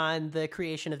questionable on the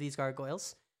creation of these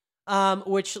gargoyles,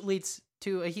 which leads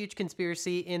to a huge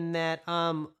conspiracy in that,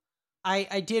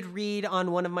 I did read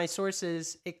on one of my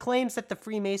sources, it claims that the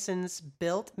Freemasons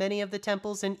built many of the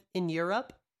temples in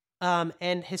Europe,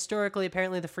 and historically,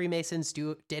 apparently the Freemasons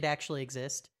did actually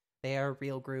exist. They are a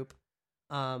real group.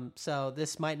 So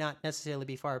this might not necessarily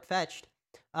be far-fetched.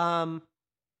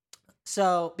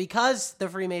 So because the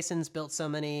Freemasons built so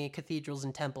many cathedrals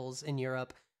and temples in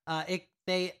Europe, it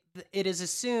is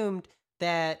assumed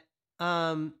that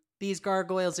these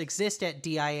gargoyles exist at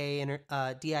DIA,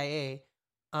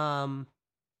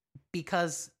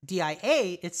 because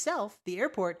DIA itself, the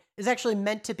airport, is actually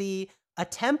meant to be a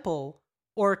temple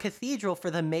or a cathedral for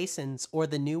the Masons or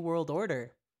the New World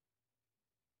Order.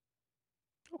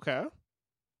 Okay.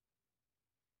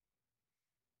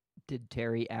 Did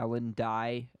Terry Allen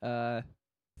die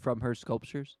from her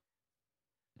sculptures?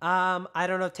 I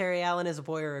don't know if Terry Allen is a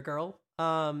boy or a girl,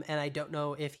 and I don't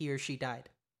know if he or she died.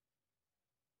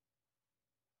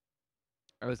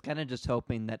 I was kind of just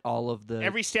hoping that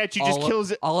every statue just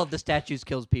kills it. All of the statues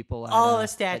kills people. All the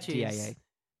statues. DIA.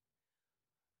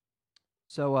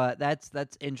 So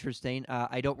that's interesting.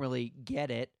 I don't really get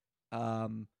it.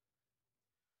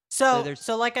 So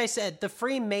like I said, the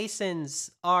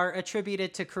Freemasons are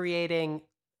attributed to creating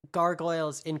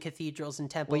gargoyles in cathedrals and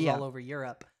temples all over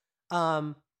Europe.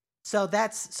 So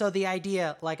the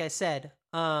idea, like I said,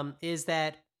 is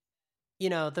that,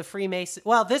 the Freemason.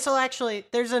 Well, there's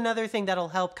another thing that'll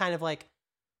help kind of like,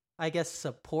 I guess,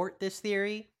 support this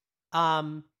theory.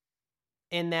 In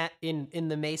that in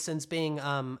the Masons being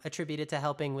attributed to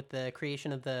helping with the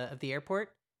creation of the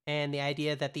airport, and the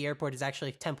idea that the airport is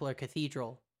actually a temple or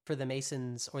cathedral for the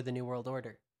Masons or the New World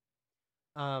Order.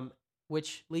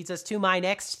 Which leads us to my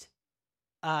next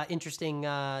interesting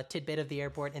tidbit of the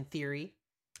airport and theory,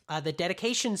 the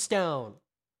dedication stone.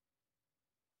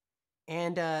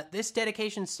 And this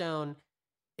dedication stone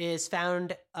is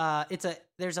found,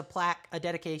 there's a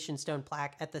dedication stone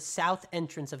plaque at the south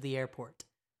entrance of the airport.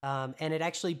 And it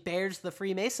actually bears the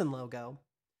Freemason logo.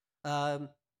 And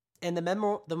the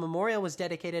memorial was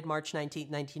dedicated March 19th,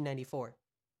 1994.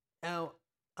 Now,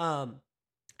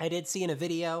 I did see in a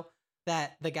video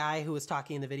that the guy who was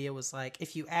talking in the video was like,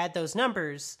 if you add those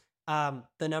numbers, the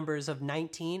numbers of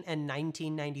 19 and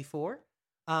 1994,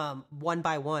 one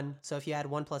by one. So if you add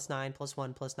 1 plus 9 plus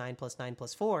 1 plus 9 plus 9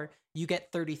 plus 4, you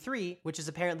get 33, which is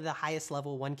apparently the highest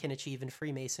level one can achieve in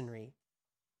Freemasonry.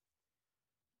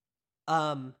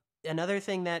 Another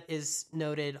thing that is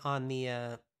noted on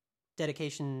the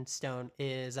dedication stone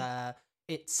is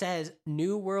it says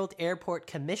New World Airport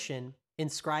Commission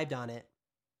inscribed on it.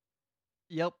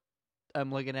 Yep.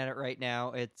 I'm looking at it right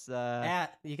now. It's yeah,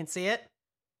 you can see it.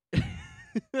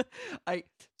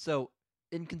 So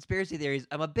in conspiracy theories,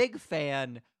 I'm a big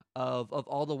fan of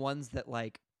all the ones that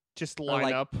like just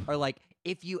line up. Or like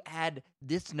if you add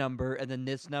this number and then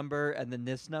this number and then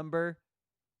this number,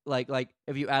 like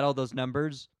if you add all those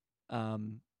numbers,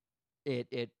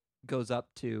 it goes up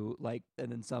to like,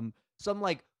 and then some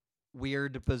like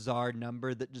weird bizarre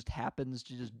number that just happens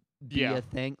to just be a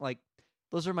thing. Like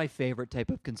Those are my favorite type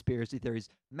of conspiracy theories.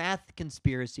 Math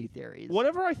conspiracy theories.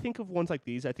 Whenever I think of ones like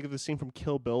these, I think of the scene from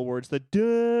Kill Bill where it's the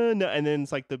dun, and then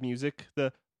it's like the music,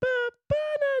 the ba ba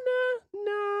na na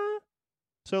na.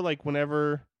 So like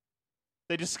whenever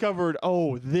they discovered,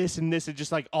 oh, this and this, it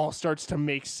just like all starts to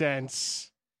make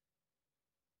sense.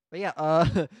 But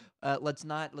yeah, let's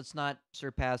not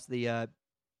surpass the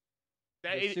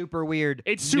super weird.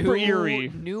 It's super New- eerie.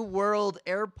 New World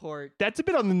Airport That's a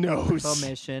bit on the nose.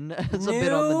 Commission. It's a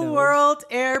bit on the New nose. World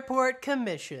Airport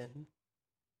Commission.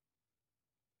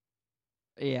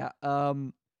 Yeah.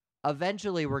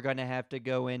 Eventually, we're gonna have to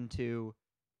go into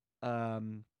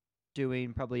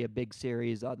doing probably a big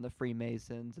series on the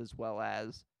Freemasons as well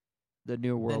as the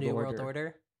New World The New Order. World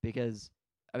Order. Because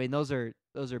I mean those are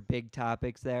big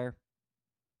topics there.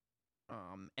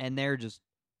 And they're just,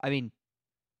 I mean,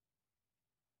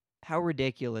 how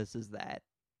ridiculous is that?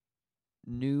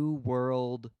 New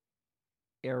World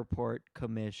Airport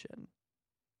Commission.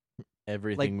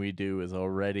 Everything we do has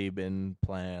already been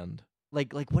planned.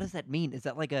 Like what does that mean? Is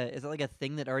that like a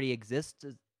thing that already exists,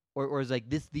 or is like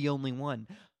this the only one?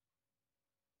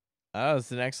 Oh,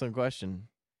 that's an excellent question.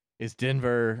 Is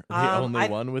Denver the Um, only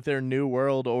one with their New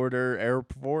World Order Air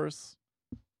Force?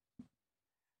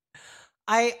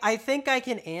 I think I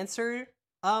can answer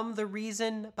the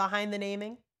reason behind the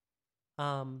naming.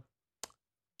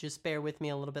 Just bear with me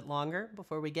a little bit longer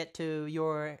before we get to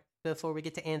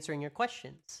answering your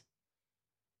questions.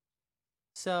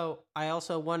 So, I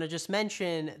also want to just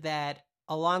mention that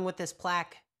along with this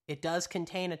plaque, it does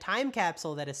contain a time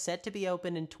capsule that is set to be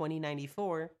opened in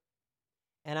 2094.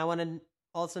 And I want to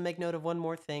also make note of one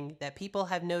more thing, that people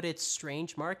have noted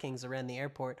strange markings around the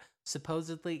airport,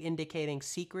 supposedly indicating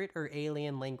secret or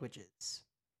alien languages.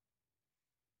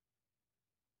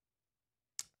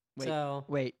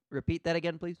 Wait, repeat that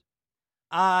again, please.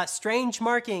 Strange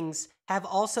markings have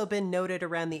also been noted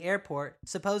around the airport,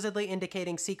 supposedly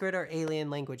indicating secret or alien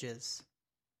languages.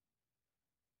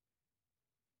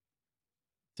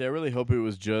 See, I really hope it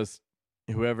was just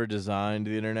whoever designed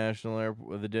the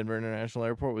the Denver International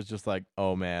Airport was just like,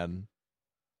 oh man,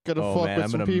 Gonna oh fuck man, with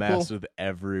I'm some gonna people. mess with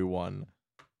everyone.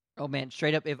 Oh man,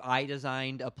 straight up, if I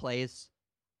designed a place,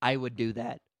 I would do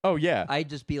that. Oh yeah, I'd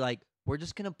just be like, we're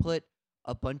just gonna put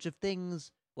a bunch of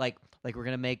things, like we're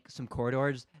gonna make some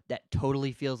corridors that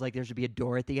totally feels like there should be a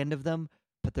door at the end of them,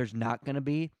 but there's not gonna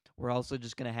be. We're also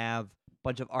just gonna have a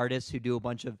bunch of artists who do a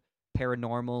bunch of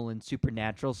paranormal and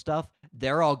supernatural stuff.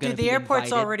 They're all gonna Dude, the be airport's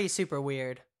invited. already super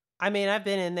weird. I mean, I've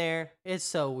been in there. It's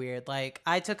so weird. Like,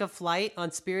 I took a flight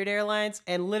on Spirit Airlines,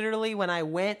 and literally when I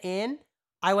went in,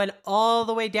 I went all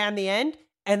the way down the end,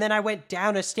 and then I went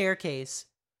down a staircase.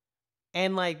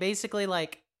 And, like, basically,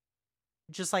 like,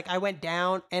 just, like, I went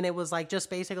down, and it was, like, just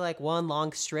basically, like, one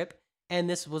long strip, and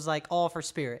this was, like, all for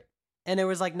Spirit. And there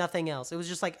was, like, nothing else. It was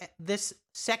just, like, this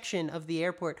section of the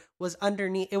airport was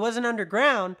underneath. It wasn't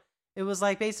underground. It was,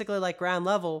 like, basically, like, ground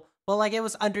level, but, like, it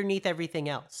was underneath everything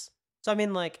else. So, I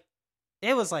mean, like,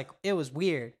 it was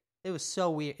weird. It was so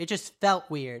weird. It just felt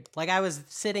weird. Like, I was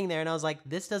sitting there, and I was like,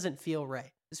 this doesn't feel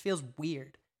right. This feels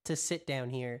weird to sit down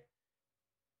here.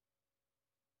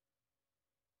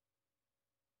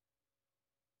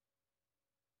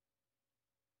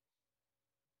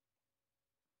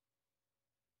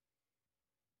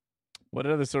 what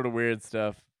other sort of weird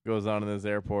stuff goes on in this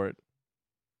airport?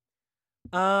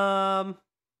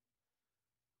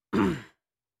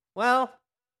 Well,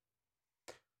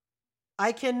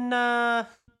 I can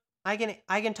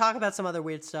talk about some other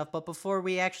weird stuff, but before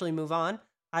we actually move on,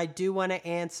 I do want to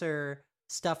answer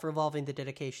stuff revolving the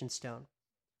dedication stone.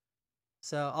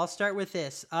 So I'll start with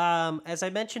this. As I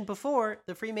mentioned before,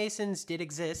 the Freemasons did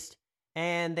exist,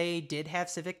 and they did have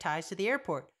civic ties to the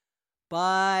airport,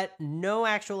 but no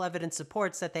actual evidence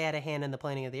supports that they had a hand in the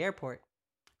planning of the airport.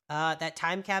 That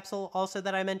time capsule also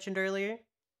that I mentioned earlier,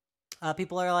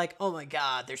 people are like, oh my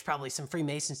god, there's probably some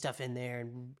Freemason stuff in there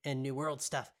and New World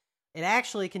stuff. It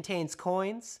actually contains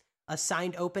coins, a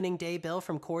signed opening day bill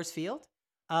from Coors Field,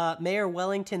 Mayor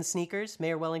Wellington sneakers.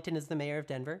 Mayor Wellington is the mayor of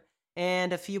Denver.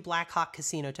 And a few Black Hawk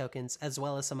casino tokens, as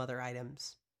well as some other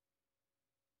items.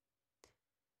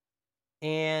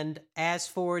 And as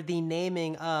for the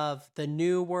naming of the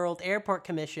New World Airport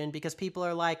Commission, because people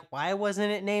are like, why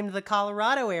wasn't it named the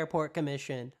Colorado Airport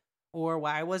Commission? Or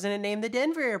why wasn't it named the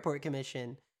Denver Airport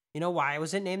Commission? You know, why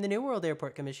was it named the New World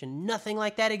Airport Commission? Nothing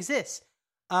like that exists.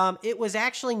 It was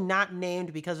actually not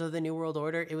named because of the New World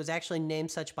Order. It was actually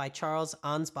named such by Charles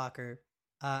Ansbacher.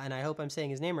 And I hope I'm saying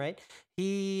his name right.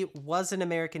 He was an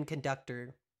American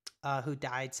conductor who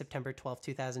died September 12,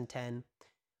 2010.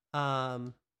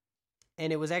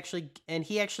 and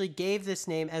he actually gave this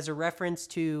name as a reference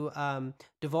to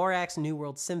Dvorak's New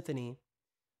World Symphony.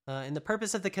 And the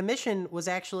purpose of the commission was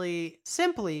actually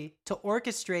simply to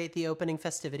orchestrate the opening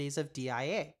festivities of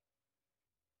DIA.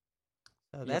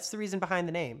 So that's the reason behind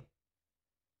the name.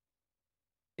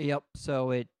 Yep.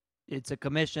 So it's a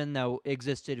commission that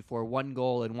existed for one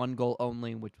goal and one goal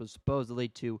only, which was supposedly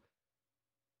to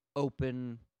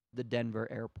open the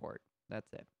Denver airport. That's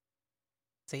it.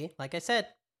 See, like I said.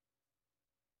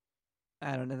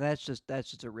 I don't know. That's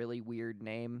just a really weird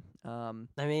name. I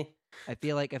mean, I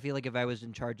feel like if I was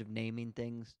in charge of naming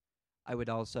things, I would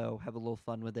also have a little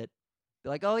fun with it. Be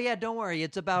like, oh yeah, don't worry.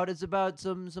 It's about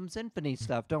some symphony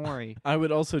stuff. Don't worry. I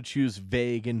would also choose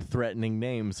vague and threatening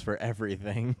names for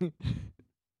everything.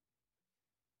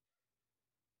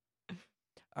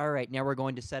 All right, now we're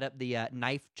going to set up the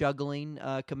knife juggling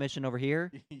commission over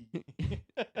here.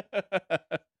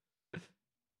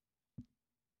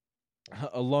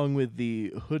 Along with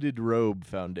the Hooded Robe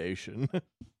Foundation.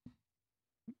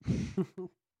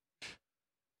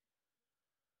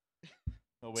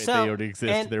 Oh wait, So, they don't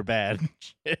exist. and- They're bad.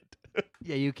 Shit.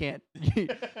 Yeah, you can't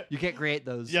you can't create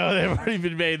those. Yo, they've already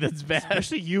been made. That's bad.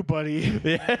 Especially you, buddy.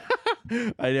 Yeah.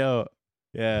 I know.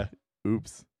 Yeah.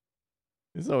 Oops.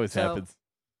 This always So- happens.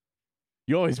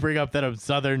 You always bring up that I'm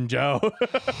Southern, Joe.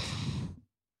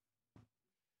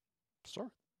 Sorry.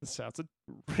 This sounds a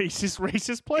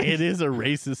racist place. It is a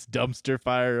racist dumpster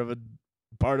fire of a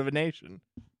part of a nation.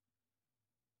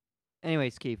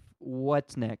 Anyways, Keith,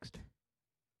 what's next?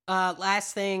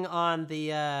 Last thing on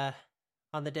the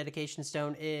dedication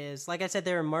stone is, like I said,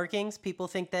 there are markings. People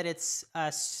think that it's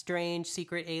a strange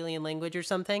secret alien language or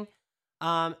something.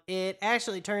 It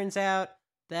actually turns out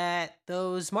that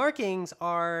those markings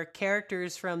are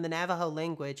characters from the Navajo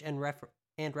language and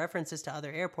references to other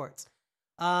airports.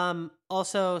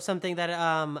 Also, something that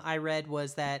I read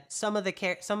was that some of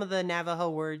the Navajo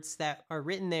words that are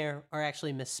written there are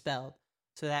actually misspelled,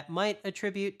 so that might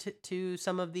attribute to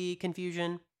some of the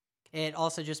confusion. It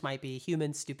also just might be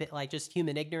human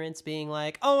human ignorance, being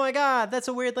like, "Oh my god, that's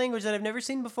a weird language that I've never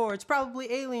seen before. It's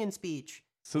probably alien speech."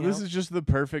 So You this know? is just the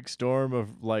perfect storm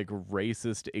of like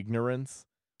racist ignorance.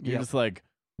 You're Yep. just like,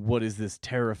 what is this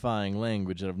terrifying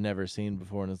language that I've never seen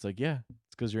before? And it's like, yeah,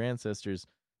 it's because your ancestors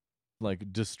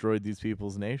like destroyed these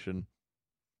people's nation.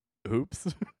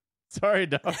 Oops. Sorry,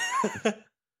 dog.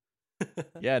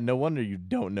 Yeah, no wonder you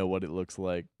don't know what it looks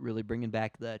like. Really bringing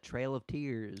back the Trail of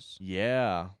Tears.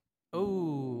 Yeah.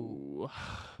 Ooh.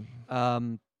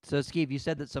 So Steve, you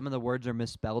said that some of the words are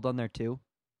misspelled on there too.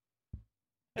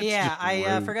 That's Yeah, just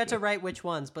I rude. forgot to write which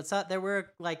ones, but there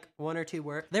were like one or two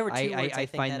words. There were two words I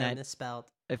think find that are that- misspelled.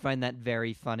 I find that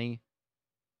very funny.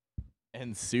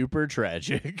 And super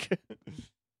tragic.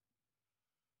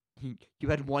 You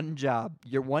had one job.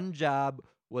 Your one job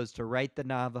was to write the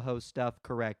Navajo stuff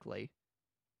correctly.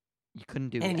 You couldn't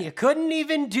do And that. you couldn't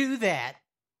even do that.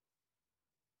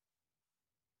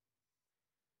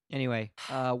 Anyway,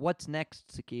 what's next,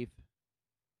 Sakif?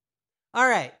 All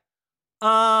right.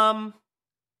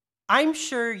 I'm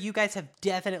sure you guys have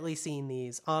definitely seen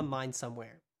these online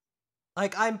somewhere.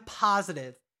 Like, I'm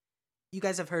positive you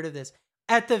guys have heard of this.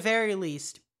 At the very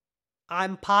least,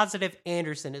 I'm positive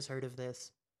Anderson has heard of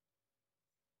this.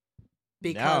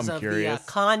 Because I'm of curious.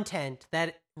 the content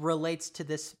that relates to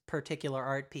this particular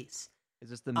art piece. Is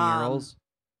this the murals?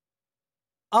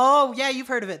 Oh, yeah, you've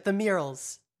heard of it. The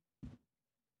Murals.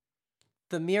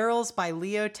 The Murals by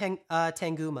Leo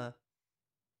Tanguma.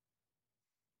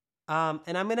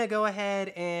 And I'm going to go ahead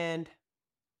and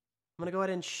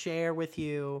share with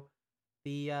you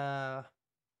the Yeah,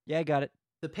 I got it.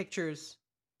 the pictures.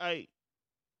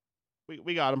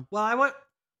 We got him. Well, I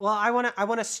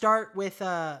want to start with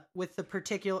the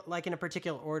particular, like in a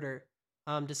particular order,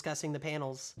 discussing the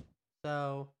panels.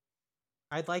 So,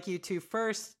 I'd like you to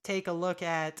first take a look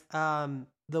at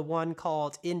the one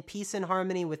called "In Peace and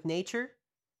Harmony with Nature,"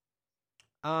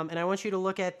 and I want you to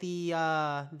look at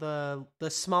the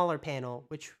smaller panel,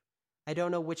 which I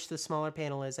don't know which the smaller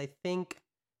panel is. I think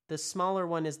the smaller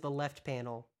one is the left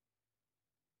panel.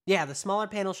 Yeah, the smaller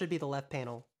panel should be the left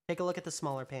panel. Take a look at the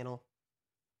smaller panel.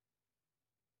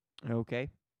 Okay.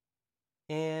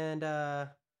 And I'm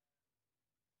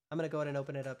going to go ahead and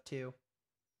open it up too.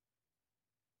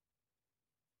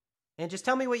 And just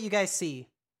tell me what you guys see.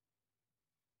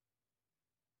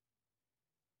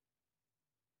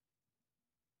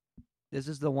 This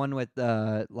is the one with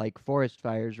like forest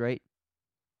fires, right?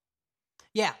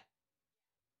 Yeah.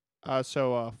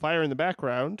 So fire in the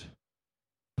background,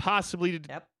 possibly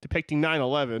Yep. depicting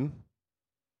 9/11.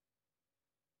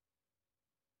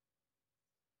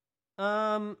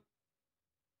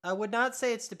 I would not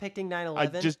say it's depicting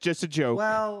 9/11. Just a joke.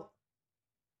 Well,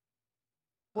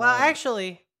 Um,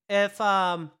 actually, if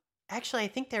actually, I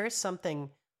think there is something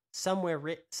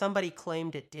somewhere. Somebody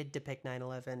claimed it did depict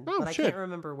 9/11, Oh, but I shit. can't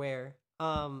remember where.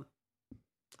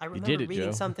 I remember did it, reading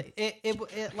Joe. something. It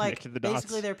like Connected the dots.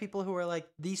 basically there are people who are like,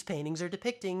 these paintings are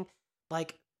depicting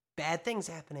like bad things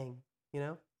happening. You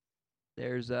know,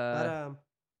 There's but a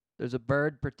there's a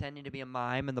bird pretending to be a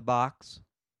mime in the box.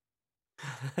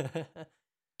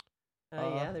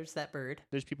 yeah, there's that bird.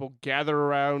 There's people gather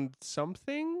around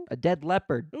something. A dead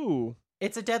leopard. Ooh,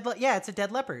 It's a dead. It's a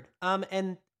dead leopard.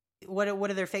 And what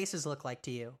do their faces look like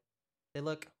to you? They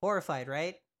look horrified,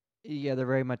 right? Yeah, they're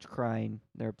very much crying.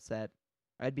 They're upset.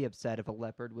 I'd be upset if a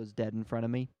leopard was dead in front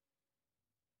of me.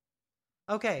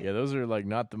 Okay. Yeah, those are like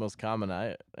not the most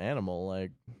common animal.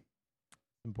 Like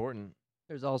important.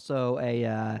 There's also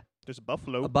there's a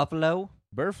buffalo. a buffalo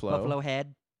Buffalo.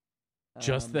 head.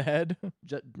 Just the head.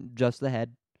 Just the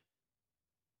head.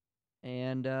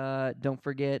 And don't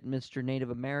forget Mr. Native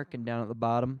American down at the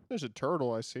bottom. There's a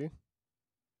turtle. I see.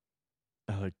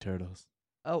 I like turtles.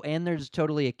 Oh, and there's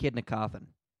totally a kid in a coffin.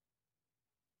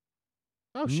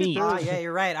 Oh shit! Neat. Ah, there's- yeah,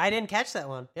 you're right. I didn't catch that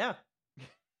one. Yeah.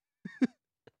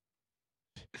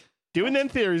 Doing them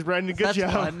theories, Brandon. Good That's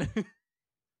job. fun.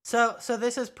 So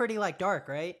this is pretty like dark,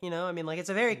 right? You know, I mean, like it's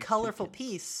a very colorful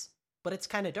piece, but it's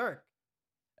kind of dark.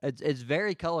 It's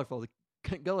very colorful.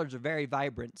 The colors are very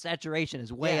vibrant. Saturation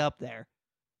is way Yeah. up there.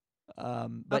 But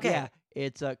Okay. yeah,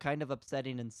 it's kind of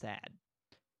upsetting and sad.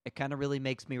 It kind of really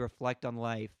makes me reflect on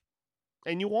life.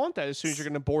 And you want that as soon as you're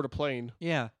going to board a plane.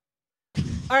 Yeah.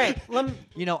 All right,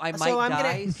 You know, I So might I'm gonna-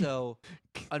 die, so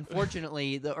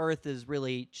unfortunately the earth is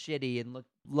really shitty and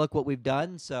look what we've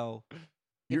done, so if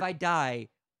You're- I die,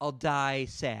 I'll die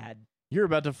sad. You're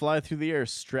about to fly through the air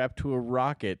strapped to a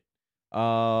rocket.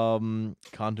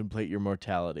 Contemplate your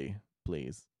mortality,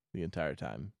 please, the entire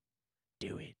time.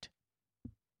 Do it.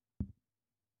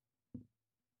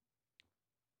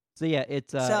 So yeah,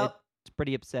 it's so it's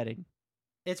pretty upsetting.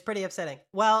 it's pretty upsetting.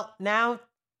 Well, now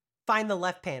find the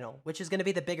left panel, which is going to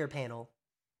be the bigger panel.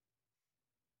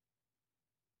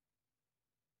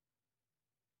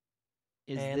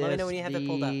 Is And let me know when you have it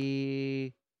pulled up.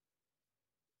 Is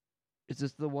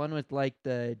this the one with like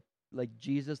the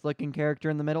Jesus looking character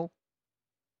in the middle?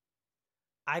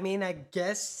 I mean, I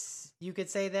guess you could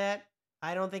say that.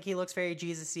 I don't think he looks very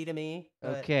Jesus-y to me.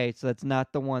 But Okay, so that's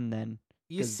not the one then.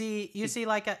 You 'cause see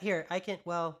like here. I can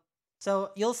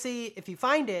So you'll see if you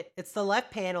find it. It's the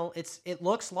left panel. It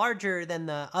looks larger than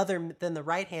the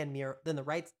right hand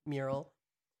mural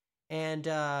and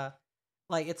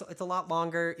like it's a lot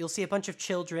longer. You'll see a bunch of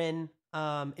children.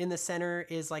 In the center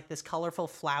is like this colorful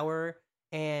flower,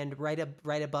 and right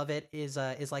above it is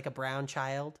like a brown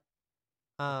child.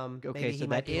 Okay, Maybe so he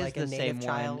might that be is like the a same native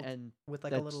child one, and with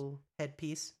like a that's little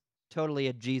headpiece. totally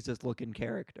a Jesus looking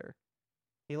character.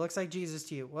 He looks like Jesus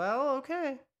to you. Well,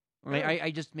 okay. I mean, Sure.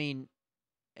 I just mean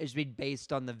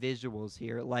based on the visuals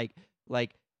here. Like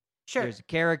Sure. there's a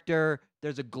character,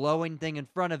 there's a glowing thing in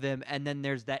front of him, and then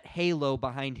there's that halo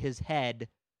behind his head.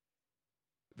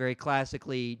 Very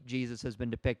classically, Jesus has been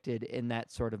depicted in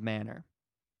that sort of manner.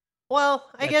 Well,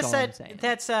 I That's guess all I'm saying.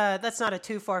 that's not a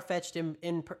too far fetched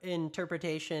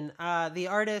interpretation. The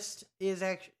artist is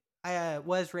actually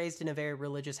was raised in a very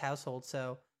religious household,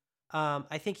 so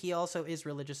I think he also is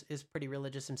pretty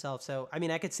religious himself. So I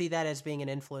mean, I could see that as being an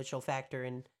influential factor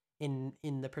in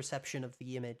the perception of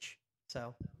the image.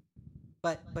 So,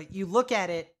 but you look at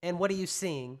it, and what are you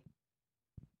seeing?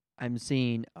 I'm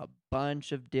seeing a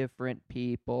bunch of different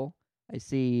people. I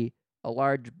see a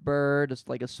large bird, it's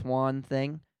like a swan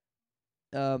thing.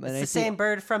 And It's I the see, same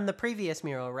bird from the previous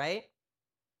mural, right?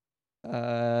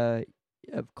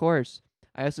 of course.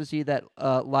 I also see that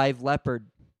live leopard.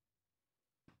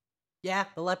 Yeah,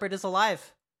 the leopard is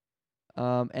alive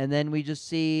And then we just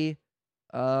see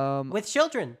with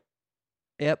children.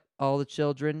 yep, all the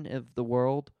children of the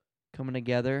world coming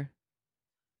together.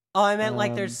 Oh, I meant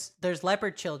like Um, there's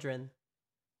leopard children.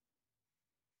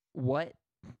 What?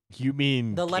 You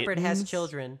mean The leopard has kittens?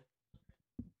 children.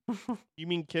 You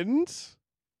mean kittens?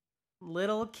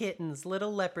 Little kittens,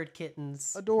 little leopard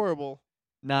kittens. Adorable.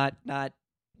 Not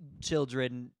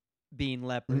children being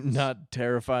leopards. Not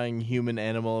terrifying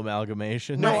human-animal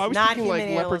amalgamation. No, Right, I was not thinking like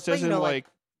human animals, leopards but as you in know, like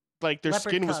their leopard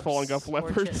skin was cubs falling off or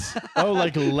leopards. Oh,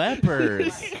 like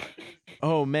leopards.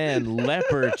 Oh man,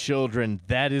 leopard children.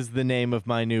 That is the name of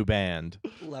my new band.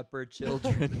 leopard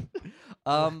children.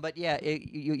 But yeah,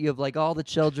 you have like all the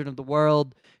children of the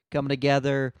world coming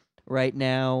together right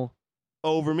now.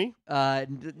 Over me.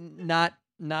 Not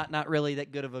really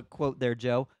that good of a quote there,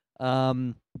 Joe.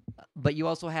 But you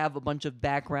also have a bunch of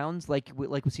backgrounds, like we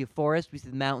see a forest, we see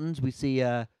the mountains, we see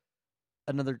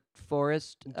another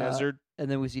forest, Desert. and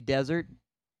then we see desert.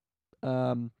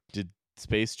 Did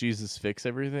Space Jesus fix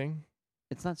everything?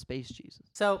 It's not Space Jesus.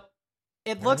 So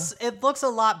it Fair looks a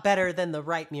lot better than the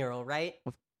right mural, right?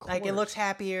 Of Like it looks course.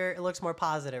 happier, it looks more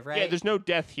positive, right? Yeah, there's no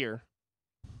death here.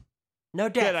 no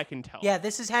death. That I can tell. Yeah,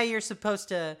 this is how you're supposed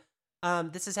to.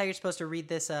 This is how you're supposed to read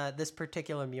this. This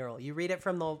particular mural. You read it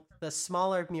from the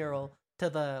smaller mural to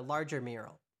the larger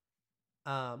mural.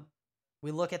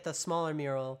 We look at the smaller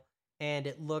mural, and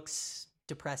it looks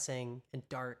depressing and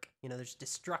dark. You know, there's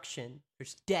destruction,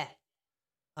 there's death,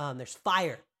 there's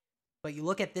fire. But you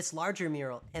look at this larger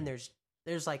mural, and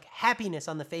there's like happiness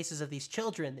on the faces of these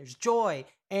children. There's joy,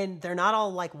 and they're not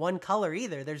all like one color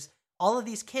either. There's all of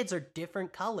these kids are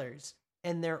different colors,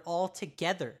 and they're all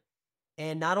together.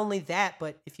 And not only that,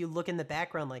 but if you look in the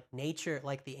background, like nature,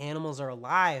 like the animals are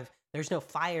alive. There's no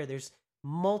fire. There's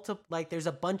there's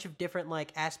a bunch of different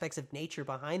like aspects of nature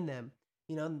behind them.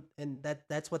 You know, and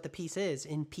that's what the piece is,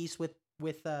 in peace with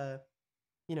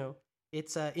you know,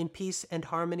 it's in peace and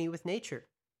harmony with nature.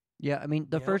 Yeah, I mean,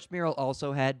 the Yep. first mural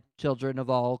also had children of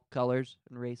all colors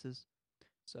and races.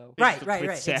 So It just Right,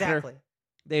 looks sadder. exactly.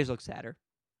 they just look sadder.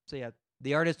 So yeah,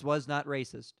 the artist was not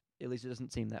racist. At least it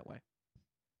doesn't seem that way.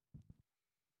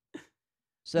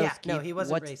 So Yeah, no, Skeet, he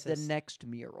wasn't what's the racist. next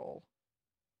mural?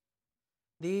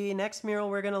 The next mural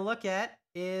we're gonna look at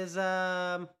is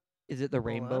Is it the Hold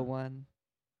rainbow on. one?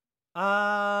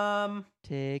 um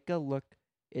Take a look.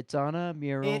 It's on a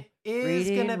mural. it is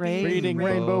Reading gonna be Reading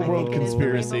Rainbow Rainbow I World think it is the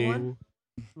rainbow Conspiracy. one.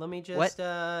 Let me What?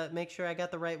 just make sure I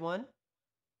got the right one.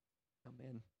 Oh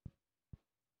man.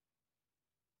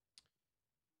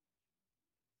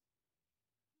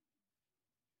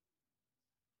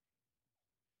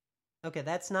 Okay,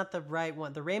 that's not the right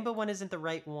one. The rainbow one isn't the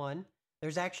right one.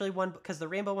 There's actually one because the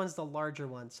rainbow one's the larger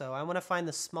one. So I want to find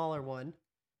the smaller one.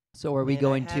 So are we and I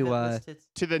going have to it listed-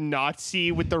 To the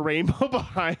Nazi with the rainbow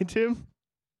behind him.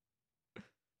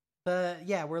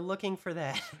 yeah, we're looking for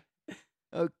that.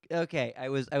 Okay, I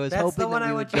was That's hoping the one that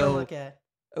I we want would you to go. look at.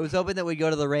 I was hoping that we'd go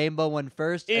to the rainbow one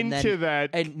first, Into that.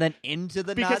 and then into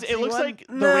the because Nazi it looks one? like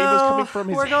the rainbow's coming from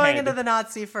his we're going head. into the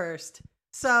Nazi first.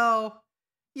 So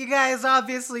you guys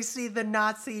obviously see the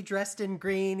Nazi dressed in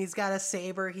green. He's got a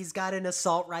saber. He's got an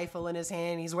assault rifle in his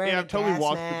hand. He's wearing Yeah, a I've totally gas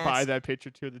walked mask. by that picture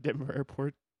too at the Denver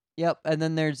airport. Yep, and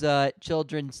then there's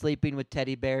children sleeping with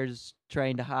teddy bears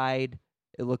trying to hide.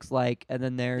 It looks like, and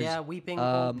then there's Yeah, weeping um,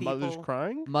 old people. Mother's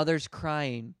crying. mothers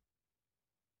crying.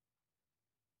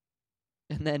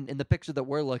 And then in the picture that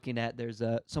we're looking at, there's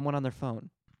someone on their phone.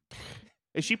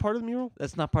 Is she part of the mural?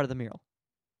 That's not part of the mural.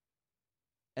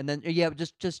 And then yeah,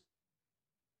 just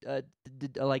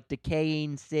like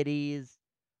decaying cities.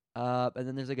 And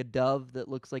then there's like a dove that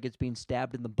looks like it's being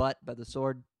stabbed in the butt by the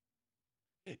sword.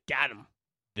 Got him.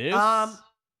 This Yeah,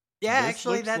 this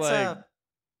actually, looks that's like a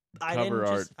I didn't cover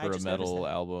art just, I for a just noticed metal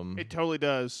that. album. It totally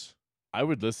does. I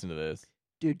would listen to this.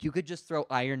 Dude, you could just throw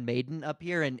Iron Maiden up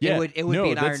here, and Yeah, it would no, be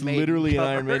an that's Iron Maiden literally cover.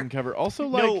 an Iron Maiden cover. Also,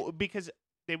 like No, because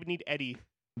they would need Eddie.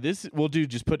 this, we'll do.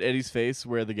 Just put Eddie's face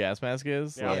where the gas mask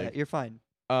is. Yeah. Yeah, Like, you're fine.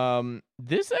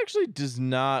 this actually does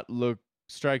not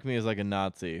strike me as like a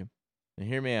Nazi. And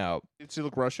hear me out. Does he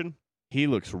look Russian? He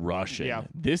looks Russian. Yeah.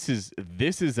 This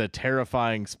is a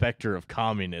terrifying specter of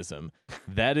communism.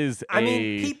 That is I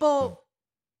mean, people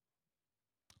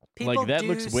Like, that do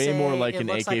looks way more say like it an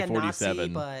looks like a AK-47. Nazi,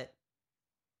 but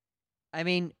I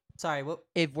mean, sorry, what?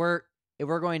 if we're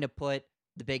going to put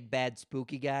the big bad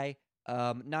spooky guy,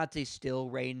 Nazi still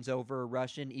reigns over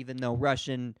Russian, even though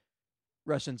Russians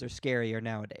are scarier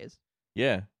nowadays.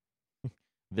 yeah.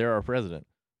 They're our president.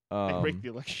 I rigged the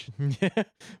election. Yeah.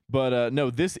 But no,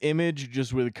 this image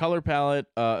just with the color palette,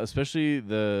 especially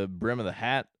the brim of the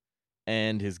hat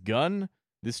and his gun,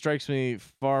 this strikes me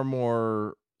far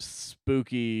more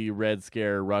spooky Red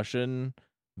Scare Russian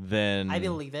than I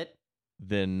believe it.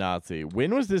 than Nazi.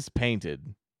 When was this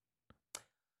painted?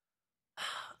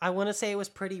 I want to say it was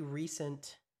pretty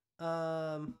recent.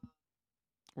 Regardless,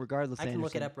 I can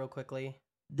look it Anderson, up real quickly.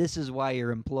 This is why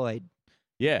you're employed.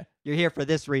 Yeah. You're here for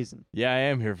this reason. Yeah, I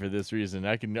am here for this reason.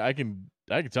 I can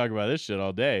talk about this shit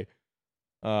all day.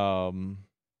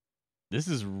 This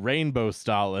is Rainbow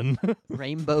Stalin.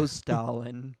 Rainbow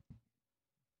Stalin.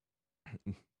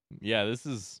 Yeah, this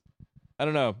is, I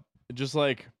don't know, just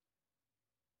like,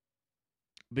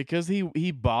 because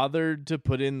he bothered to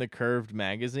put in the curved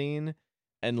magazine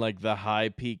and like the high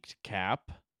peaked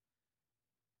cap,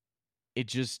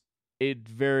 it looks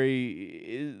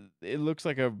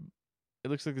like the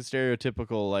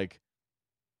stereotypical like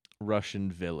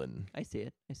Russian villain. I see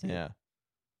it. I see it. Yeah.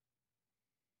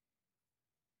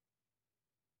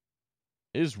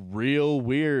 It is real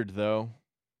weird though.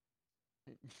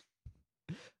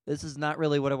 This is not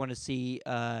really what I want to see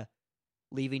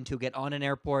leaving to get on an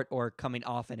airport or coming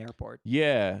off an airport.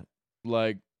 Yeah,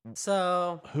 like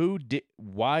So,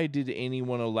 why did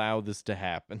anyone allow this to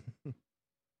happen?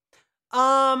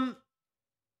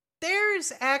 there's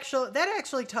that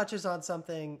actually touches on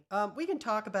something. We can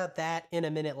talk about that in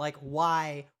a minute, like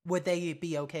why would they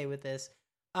be okay with this?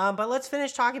 But let's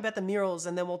finish talking about the murals,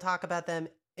 and then we'll talk about them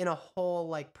in a whole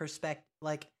like perspective,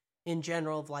 like in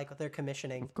general of like their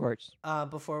commissioning. Of course.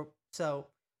 Before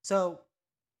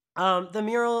the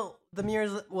mural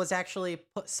was actually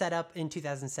set up in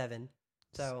 2007.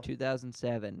 So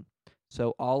 2007.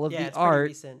 So all of yeah, the it's pretty art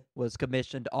recent. was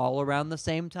commissioned all around the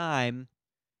same time,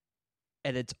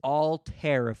 and it's all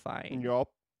terrifying. And you're all,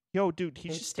 yo, dude,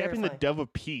 he's It's just stabbing the terrifying. dove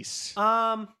of peace.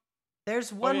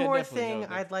 There's one yeah, more definitely thing know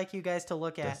that. I'd like you guys to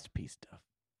look at. Best piece stuff.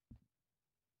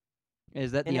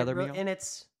 Is that the other mural? And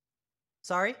it's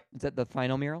sorry? Is that the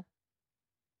final mural?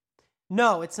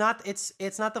 No, it's not.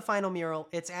 It's not the final mural.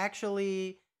 It's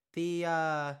actually the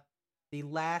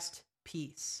last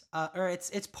piece. Or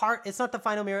it's part. It's not the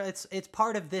final mural. It's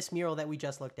part of this mural that we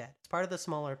just looked at. It's part of the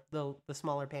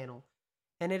smaller panel,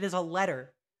 and it is a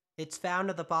letter. It's found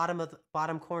at the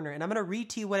bottom corner, and I'm gonna read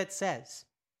to you what it says.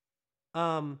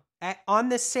 On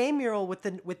this same mural with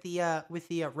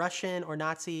the Russian or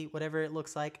Nazi, whatever it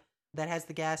looks like, that has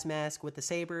the gas mask with the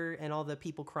saber and all the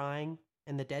people crying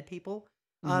and the dead people.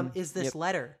 Is this Yep.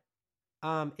 letter.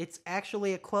 It's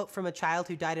actually a quote from a child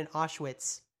who died in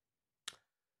Auschwitz.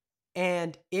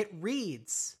 And it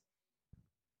reads,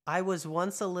 "I was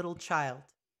once a little child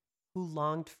who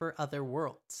longed for other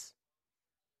worlds.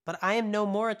 But I am no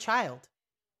more a child,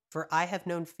 for I have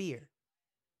known fear.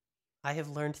 I have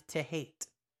learned to hate.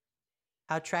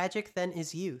 How tragic then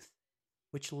is youth,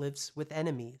 which lives with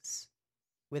enemies,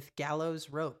 with gallows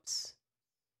ropes.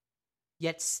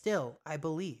 Yet still I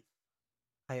believe.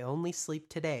 I only sleep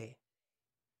today,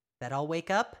 that I'll wake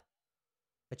up,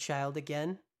 a child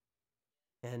again,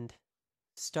 and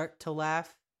start to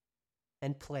laugh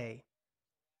and play."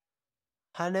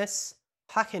 Hannes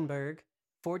Hackenberg,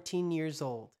 14 years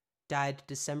old, died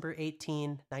December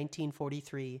 18,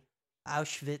 1943,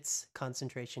 Auschwitz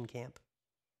concentration camp.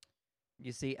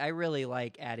 You see, I really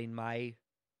like adding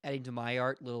to my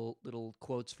art little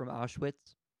quotes from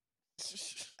Auschwitz.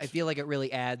 I feel like it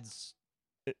really adds.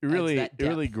 It really that it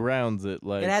really depth. grounds it.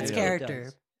 Like It adds yeah, you know, it character.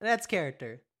 does. It adds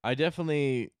character. I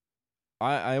definitely.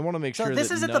 I want to make So sure this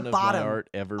that is at none the of my bottom art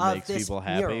ever of makes this people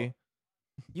mural. happy.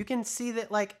 You can see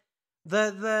that, like,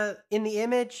 the in the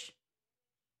image.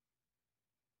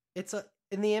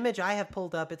 In the image I have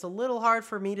pulled up. It's a little hard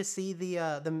for me to see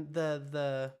the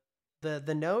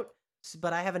note,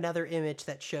 but I have another image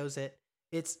that shows it.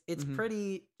 It's Mhm.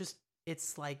 pretty just.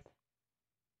 It's like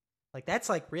that's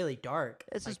like really dark.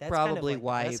 This Like, is that's kind of, probably like,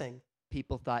 why depressing.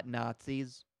 people thought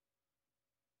Nazis.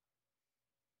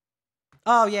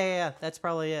 Oh yeah. That's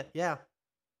probably it. Yeah.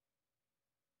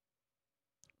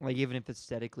 Like even if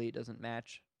aesthetically it doesn't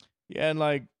match. Yeah, and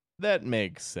like that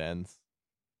makes sense.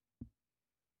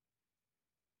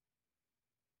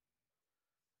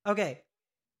 Okay.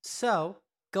 So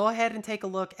go ahead and take a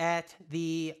look at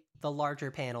the larger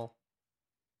panel.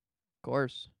 Of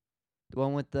course, the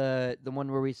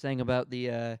one where we sang about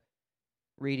the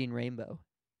reading rainbow.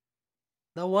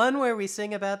 The one where we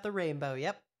sing about the rainbow.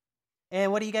 Yep.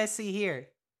 And what do you guys see here?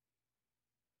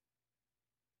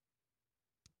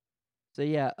 So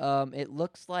yeah, it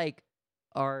looks like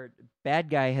our bad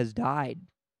guy has died.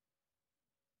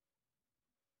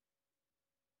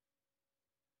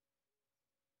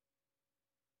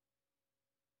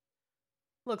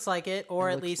 Looks like it, or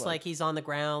It at looks least like he's on the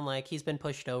ground, like he's been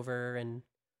pushed over and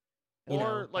you know,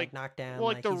 Or, like, knocked down. Well,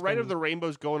 like the he's right of been- the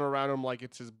rainbow's going around him like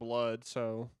it's his blood.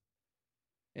 So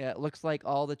Yeah, it looks like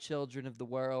all the children of the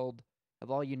world have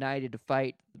all united to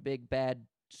fight the big bad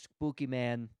spooky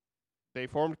man. they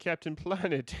formed Captain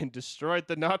Planet and destroyed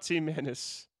the Nazi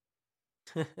menace.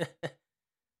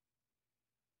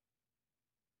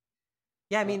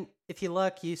 Yeah, I mean, if you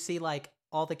look, you see like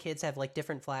all the kids have like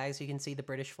different flags. You can see the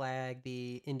British flag,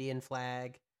 the Indian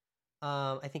flag.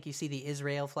 I think you see the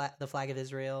Israel flag, the flag of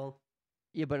Israel.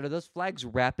 Yeah, but are those flags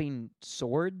wrapping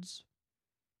swords?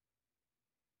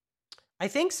 I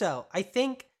think so. I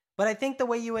think the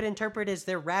way you would interpret is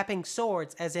they're wrapping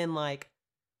swords, as in like,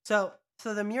 so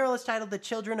the mural is titled "The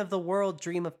Children of the World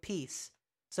Dream of Peace."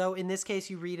 So in this case,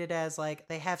 you read it as like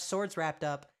they have swords wrapped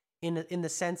up in the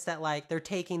sense that like they're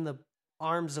taking the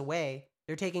arms away.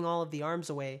 They're taking all of the arms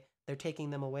away. They're taking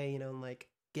them away, you know, and like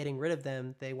getting rid of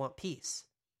them. They want peace.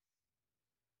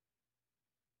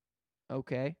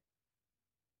 Okay.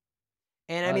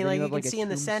 And I mean, then like you have, can a see in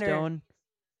the center, tombstone.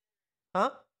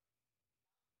 huh?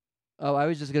 Oh, I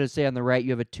was just gonna say on the right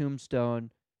you have a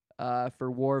tombstone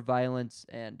for war, violence,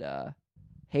 and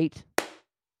hate.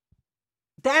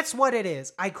 That's what it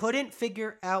is. I couldn't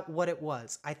figure out what it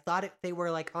was. I thought they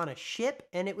were like on a ship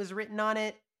and it was written on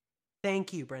it.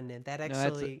 Thank you, Brendan. That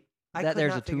actually, I could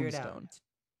there's not a figure it tombstone. out.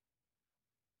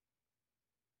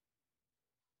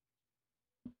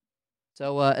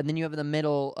 So, and then you have in the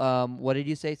middle. What did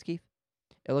you say, Skeef?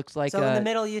 It looks like So in the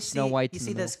middle, you Snow see White's you in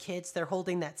see the those kids. They're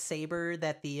holding that saber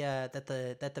that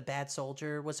the bad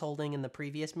soldier was holding in the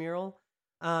previous mural.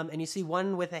 And you see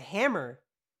one with a hammer.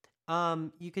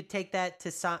 You could take that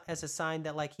as a sign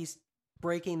that like he's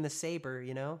breaking the saber.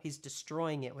 You know, he's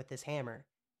destroying it with his hammer.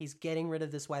 He's getting rid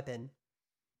of this weapon.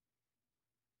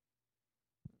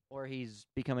 or he's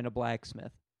becoming a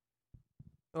blacksmith.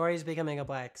 Or he's becoming a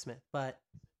blacksmith. But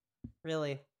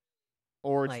really,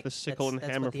 Or it's like, the sickle and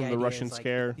that's hammer what the from the idea Russian is, like,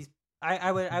 scare.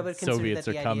 I would consider Soviets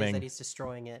that the are idea is coming. that he's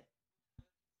destroying it.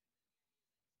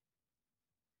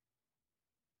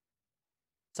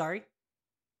 Sorry?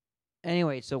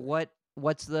 Anyway, so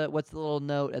what's the little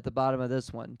note at the bottom of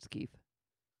this one, Skeef?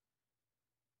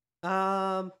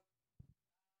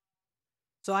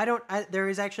 So there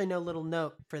is actually no little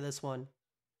note for this one.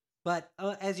 But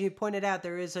as you pointed out,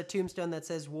 there is a tombstone that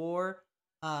says war,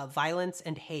 violence,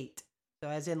 and hate. So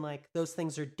as in, like, those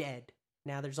things are dead.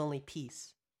 Now there's only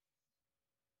peace.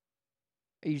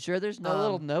 Are you sure there's no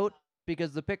little note?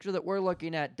 Because the picture that we're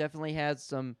looking at definitely has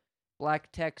some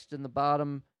black text in the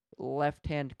bottom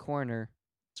left-hand corner.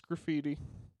 It's graffiti.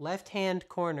 Left-hand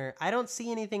corner. I don't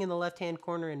see anything in the left-hand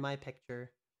corner in my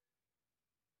picture.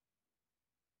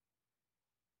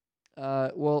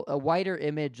 Well, a wider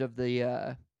image of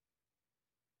the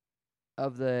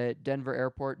Denver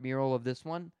airport mural of this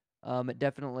one. It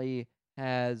definitely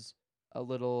has a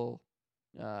little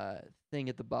thing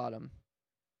at the bottom.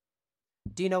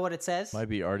 Do you know what it says? Might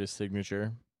be artist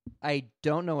signature. I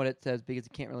don't know what it says because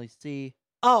I can't really see.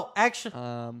 Oh, actually,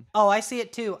 Um, I see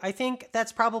it too. I think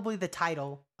that's probably the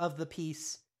title of the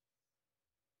piece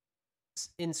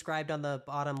inscribed on the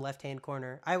bottom left-hand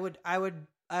corner. I would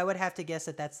have to guess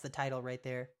that that's the title right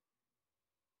there.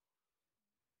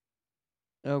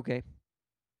 okay.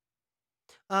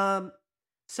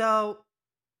 So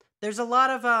there's a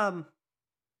lot of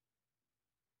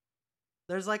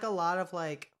there's like a lot of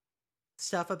like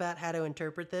stuff about how to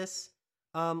interpret this.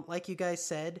 Like you guys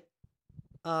said,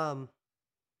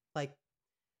 like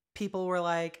people were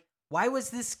like, why was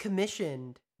this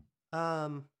commissioned? I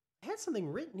had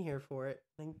something written here for it.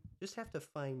 I just have to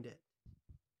find it.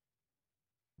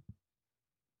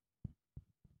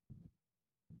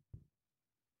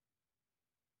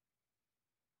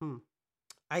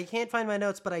 I can't find my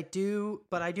notes, but I do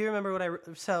remember what I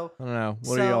so I don't know.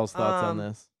 What are y'all's thoughts on um,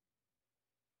 this?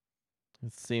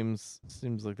 It seems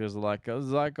like there's a lot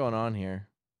going on here.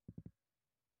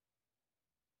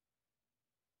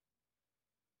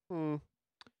 You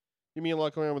mean a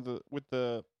lot going on with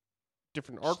the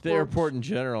different Just artworks? the airport in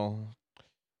general.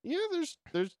 Yeah,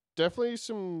 there's definitely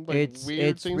some like It's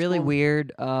weird things. really going-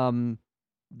 weird.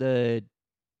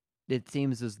 It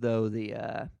seems as though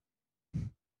the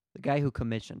guy who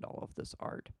commissioned all of this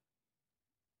art,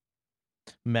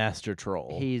 Master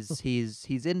Troll.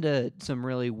 he's into some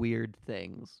really weird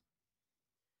things.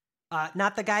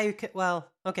 not the guy who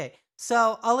well, okay.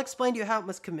 So I'll explain to you how it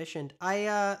was commissioned.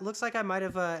 Looks like I might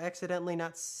have accidentally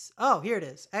not. Oh, here it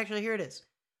is. Actually, here it is.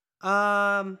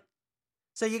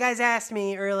 So you guys asked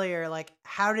me earlier, like,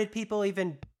 how are people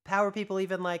even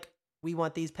like, we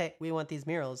want these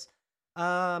murals?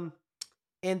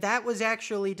 And that was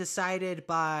actually decided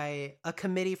by a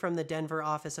committee from the Denver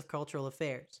Office of Cultural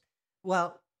Affairs.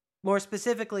 Well, more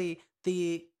specifically,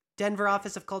 the Denver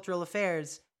Office of Cultural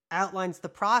Affairs outlines the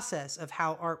process of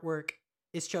how artwork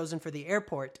is chosen for the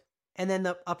airport, and then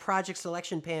a project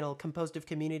selection panel composed of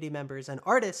community members and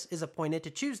artists is appointed to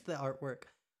choose the artwork.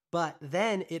 But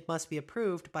then it must be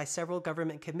approved by several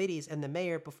government committees and the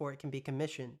mayor before it can be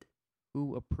commissioned.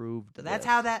 Who approved? So that's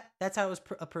this? how it was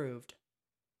approved.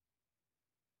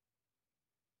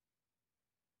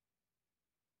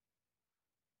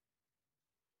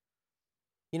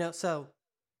 You know, so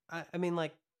I mean,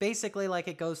 like, basically, like,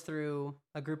 it goes through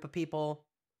a group of people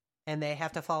and they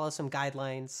have to follow some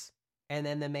guidelines, and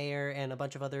then the mayor and a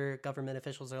bunch of other government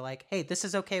officials are like, hey, this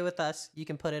is okay with us, you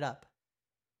can put it up.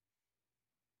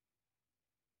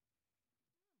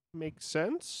 Makes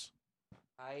sense.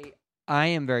 I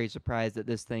am very surprised that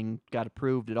this thing got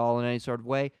approved at all in any sort of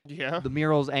way. Yeah. The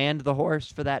murals and the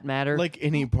horse, for that matter. Like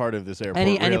any part of this airport.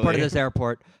 any part of really. this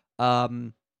airport.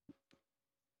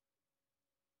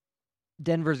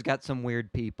 Denver's got some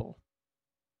weird people.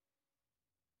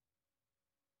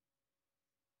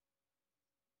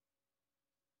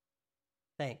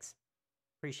 Thanks.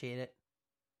 Appreciate it.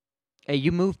 Hey,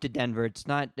 you moved to Denver. It's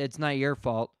not your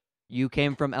fault. You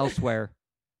came from elsewhere.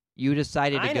 You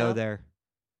decided to I go know. there.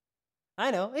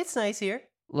 I know. It's nice here.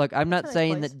 Look, I'm not It's a nice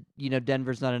saying place. that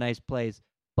Denver's not a nice place,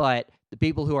 but the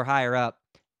people who are higher up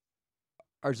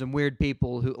are some weird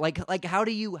people who like how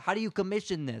do you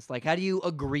commission this? Like how do you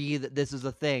agree that this is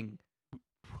a thing?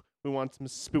 We want some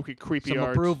spooky, creepy Some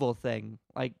art. approval thing.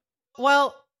 Like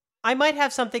Well, I might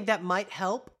have something that might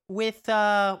help with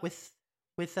the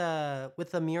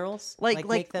murals. Like-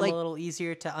 make them like- a little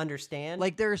easier to understand.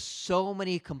 like there are so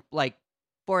many like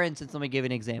for instance, let me give you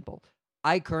an example.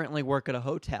 I currently work at a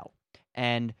hotel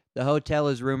and the hotel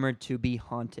is rumored to be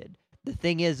haunted. The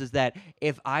thing is that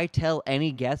if I tell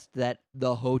any guest that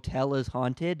the hotel is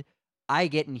haunted, I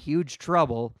get in huge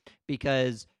trouble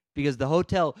because the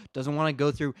hotel doesn't want to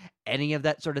go through any of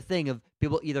that sort of thing of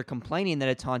people either complaining that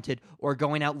it's haunted or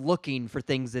going out looking for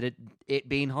things that it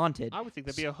being haunted. I would think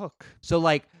that'd be a hook. So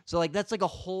that's like a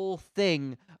whole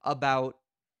thing about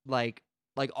like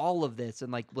all of this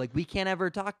and like we can't ever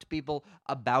talk to people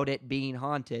about it being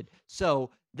haunted.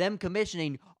 So them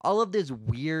commissioning all of this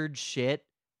weird shit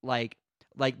like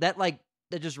that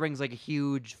just rings like a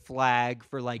huge flag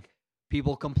for like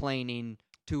people complaining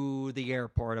to the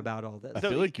airport about all this. I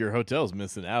feel like your hotel's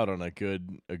missing out on a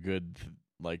good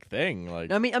like thing.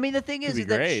 Like I mean the thing could is be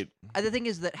that great. the thing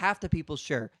is that half the people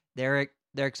sure they're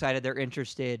excited, they're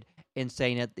interested in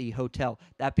staying at the hotel.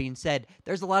 That being said,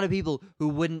 there's a lot of people who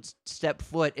wouldn't step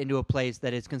foot into a place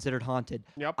that is considered haunted.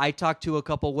 Yep. I talked to a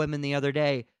couple women the other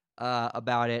day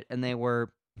about it, and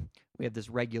we have this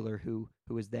regular who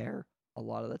is there a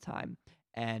lot of the time,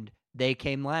 and they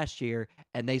came last year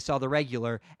and they saw the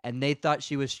regular and they thought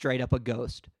she was straight up a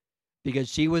ghost because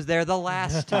she was there the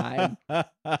last time.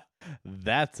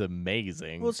 That's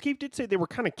amazing. Well, Skeeve did say they were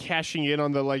kind of cashing in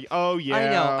on the like, oh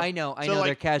yeah. I know. So, They're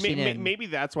like, cashing in. Maybe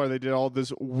that's why they did all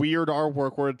this weird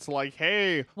artwork where it's like,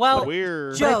 hey, Well,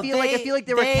 we're Joe, Joe, I feel like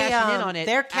they were cashing in on it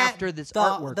their after this the,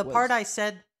 artwork The was. part I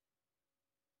said.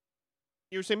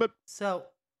 you were saying, but So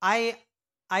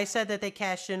I said that they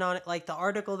cashed in on it. Like the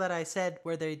article that I said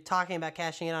where they're talking about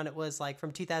cashing in on it was like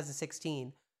from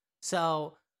 2016.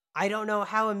 So I don't know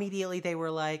how immediately they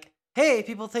were like, hey,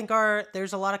 people think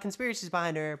there's a lot of conspiracies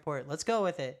behind our airport. Let's go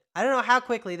with it. I don't know how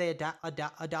quickly they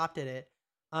adopted it.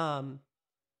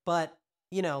 But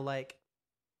like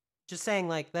just saying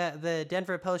like the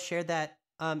Denver Post shared that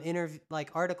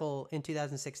article in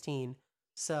 2016.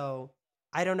 So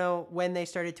I don't know when they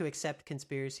started to accept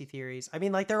conspiracy theories. I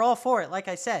mean, like, they're all for it, like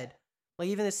I said. Like,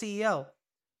 even the CEO.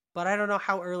 But I don't know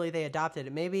how early they adopted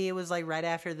it. Maybe it was, like, right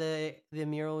after the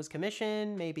mural was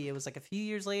commissioned. Maybe it was, like, a few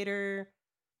years later.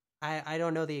 I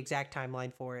don't know the exact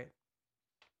timeline for it.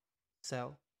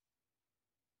 So.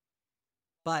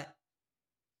 But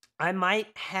I might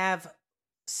have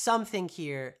something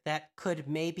here that could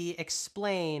maybe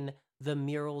explain the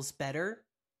murals better.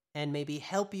 And maybe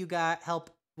help you guys,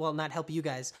 not help you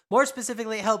guys. More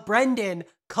specifically, help Brendan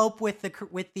cope with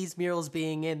these murals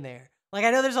being in there. Like, I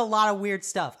know there's a lot of weird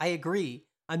stuff. I agree.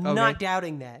 I'm Okay. not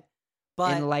doubting that.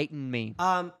 But Enlighten me.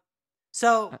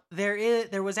 so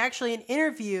there was actually an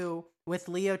interview with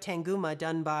Leo Tanguma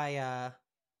done by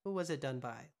who was it done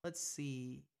by? Let's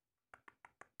see.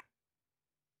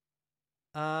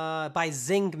 By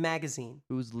Zing magazine.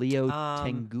 Who's Leo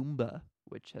um, Tangumba,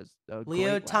 which has a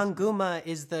Leo great last name. Tanguma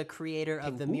is the creator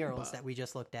of the Tanguma. murals that we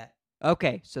just looked at.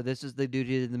 Okay, so this is the dude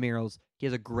who did the murals. He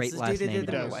has a great This is last dude who name, did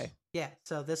the by the murals. way. Yeah,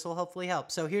 so this will hopefully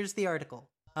help. So here's the article.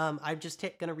 I'm just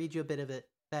going to read you a bit of it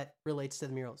that relates to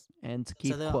the murals. And to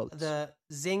keep so quotes. the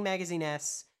Zing magazine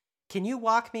asks, can you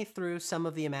walk me through some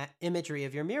of the imagery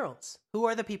of your murals? Who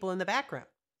are the people in the background?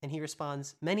 And he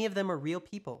responds, many of them are real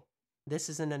people. This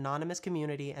is an anonymous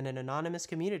community, and an anonymous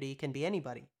community can be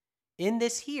anybody. In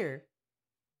this here,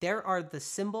 there are the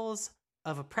symbols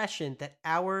of oppression that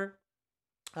our,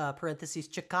 parentheses,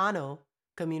 Chicano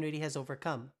community has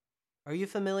overcome. Are you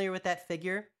familiar with that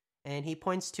figure? And he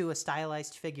points to a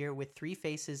stylized figure with 3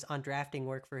 faces on drafting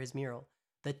work for his mural.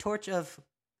 The Torch of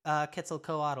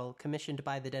Quetzalcoatl, commissioned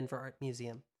by the Denver Art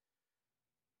Museum.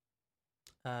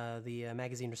 The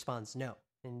magazine responds, no.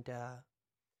 And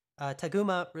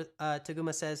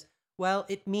Taguma says, well,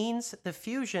 it means the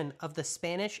fusion of the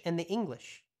Spanish and the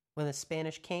English. When the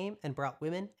Spanish came and brought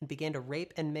women and began to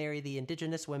rape and marry the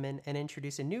indigenous women and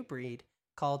introduce a new breed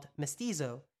called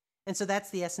mestizo. And so that's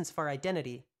the essence of our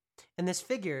identity. And this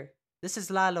figure, this is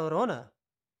La Llorona,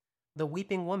 the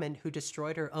weeping woman who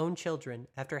destroyed her own children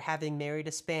after having married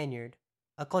a Spaniard,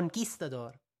 a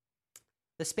conquistador.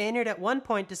 The Spaniard at one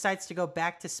point decides to go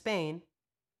back to Spain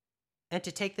and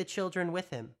to take the children with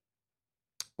him.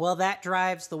 Well, that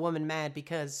drives the woman mad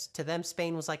because to them,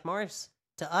 Spain was like Mars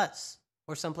to us,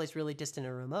 or someplace really distant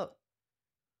and remote.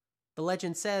 The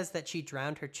legend says that she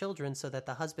drowned her children so that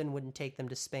the husband wouldn't take them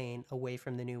to Spain away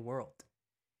from the New World.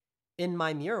 In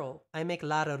my mural, I make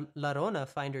La Llorona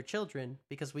find her children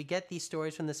because we get these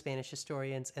stories from the Spanish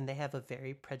historians and they have a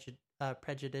very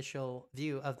prejudicial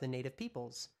view of the native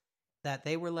peoples, that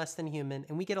they were less than human,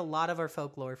 and we get a lot of our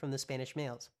folklore from the Spanish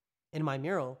males. In my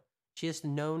mural, she is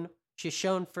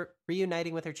shown for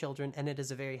reuniting with her children, and it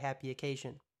is a very happy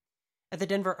occasion. At the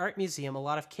Denver Art Museum, a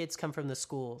lot of kids come from the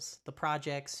schools, the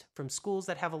projects, from schools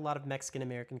that have a lot of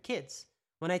Mexican-American kids.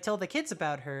 When I tell the kids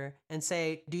about her and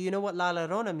say, do you know what La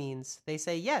Llorona means? They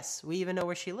say, yes, we even know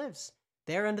where she lives.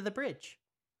 There under the bridge.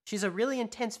 She's a really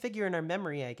intense figure in our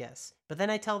memory, I guess. But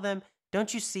then I tell them,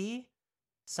 don't you see?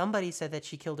 Somebody said that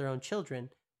she killed her own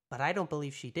children, but I don't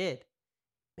believe she did.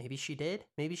 Maybe she did,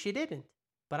 maybe she didn't.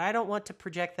 But I don't want to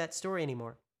project that story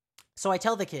anymore. So I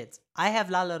tell the kids, I have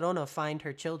La Llorona find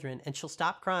her children, and she'll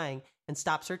stop crying and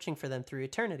stop searching for them through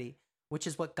eternity, which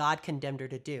is what God condemned her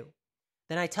to do.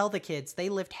 Then I tell the kids they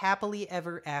lived happily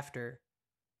ever after.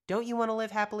 Don't you want to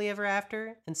live happily ever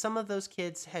after? And some of those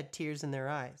kids had tears in their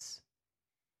eyes.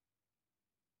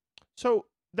 So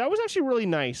that was actually really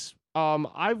nice.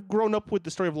 I've grown up with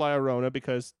the story of La Llorona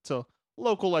because it's a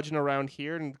local legend around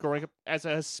here, and growing up as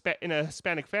in a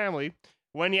Hispanic family,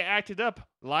 when you acted up,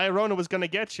 La Llorona was gonna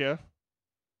get you.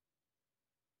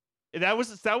 That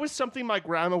was something my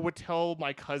grandma would tell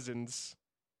my cousins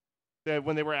that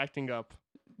when they were acting up.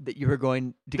 That you were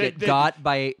going to get got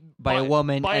by a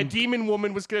woman. By a demon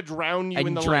woman was going to drown you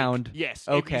in the drowned. lake. Yes.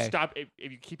 Okay.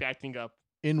 If you keep acting up.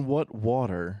 In what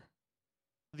water?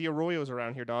 The arroyos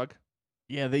around here, dog.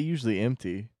 Yeah, they usually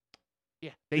empty.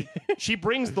 Yeah. She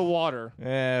brings the water.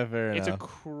 Yeah, fair It's enough. a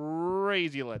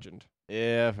crazy legend.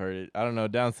 Yeah, I've heard it. I don't know.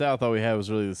 Down south, all we had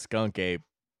was really the skunk ape.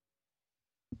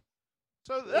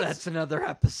 So that's another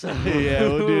episode. Yeah,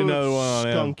 we'll do another one on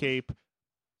him. Skunk ape.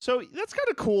 So that's kind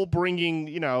of cool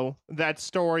bringing, that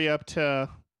story up to,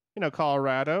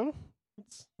 Colorado.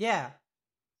 Yeah.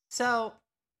 So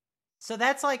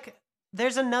that's like,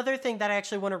 there's another thing that I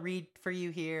actually want to read for you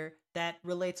here that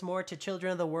relates more to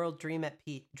Children of the World Dream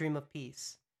of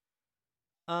Peace.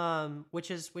 Which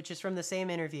is from the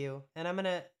same interview. And I'm going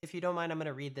to, if you don't mind, I'm going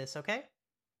to read this, okay?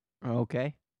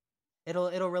 Okay.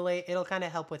 It'll kind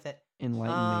of help with it.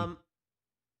 Enlighten me.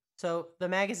 So the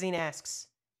magazine asks,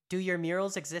 do your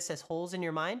murals exist as holes in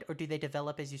your mind, or do they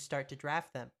develop as you start to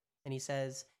draft them? And he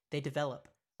says, they develop.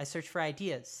 I search for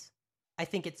ideas. I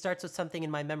think it starts with something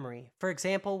in my memory. For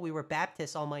example, we were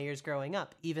Baptists all my years growing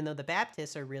up, even though the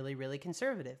Baptists are really, really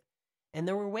conservative. And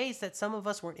there were ways that some of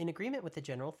us weren't in agreement with the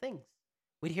general things.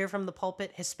 We'd hear from the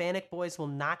pulpit, Hispanic boys will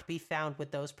not be found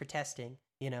with those protesting,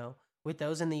 with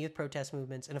those in the youth protest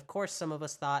movements. And of course, some of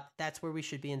us thought that's where we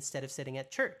should be instead of sitting at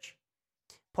church.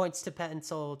 Points to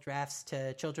pencil drafts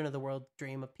to Children of the World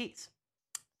Dream of Peace.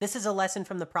 This is a lesson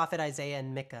from the prophet Isaiah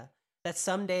and Micah, that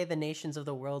someday the nations of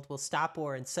the world will stop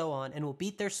war and so on, and will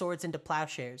beat their swords into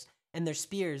plowshares and their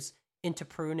spears into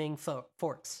pruning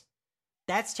forks.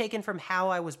 That's taken from how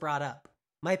I was brought up.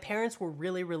 My parents were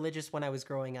really religious when I was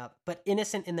growing up, but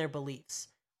innocent in their beliefs.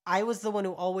 I was the one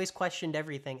who always questioned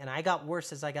everything, and I got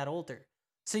worse as I got older.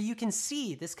 So you can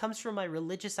see, this comes from my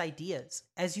religious ideas.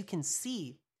 As you can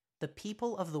see, the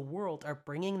people of the world are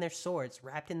bringing their swords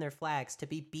wrapped in their flags to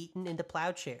be beaten into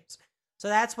plowshares. So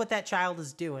that's what that child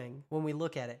is doing when we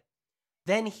look at it.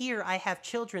 Then here I have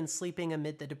children sleeping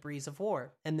amid the debris of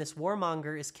war, and this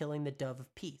warmonger is killing the dove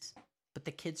of peace. But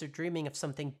the kids are dreaming of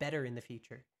something better in the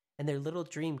future, and their little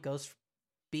dream goes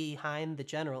behind the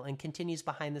general and continues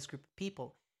behind this group of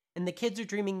people. And the kids are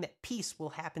dreaming that peace will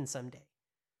happen someday.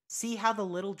 See how the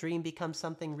little dream becomes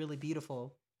something really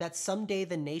beautiful, that someday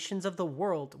the nations of the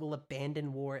world will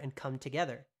abandon war and come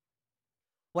together.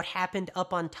 What happened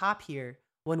up on top here,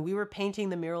 when we were painting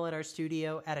the mural at our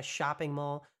studio at a shopping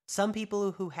mall, some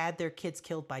people who had their kids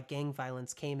killed by gang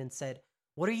violence came and said,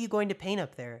 "What are you going to paint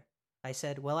up there?" I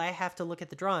said, "Well, I have to look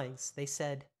at the drawings." They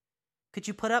said, "Could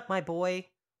you put up my boy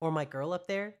or my girl up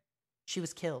there?" She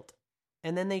was killed.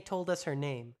 And then they told us her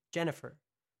name, Jennifer.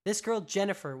 This girl,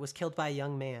 Jennifer, was killed by a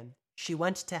young man. She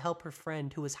went to help her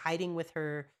friend who was hiding with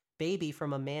her baby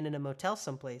from a man in a motel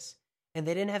someplace, and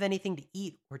they didn't have anything to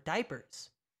eat or diapers.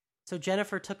 So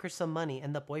Jennifer took her some money,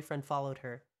 and the boyfriend followed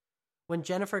her. When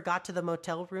Jennifer got to the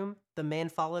motel room, the man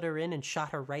followed her in and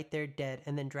shot her right there dead,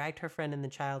 and then dragged her friend and the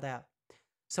child out.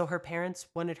 So her parents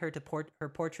wanted her her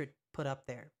portrait put up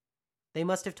there. They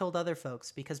must have told other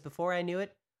folks, because before I knew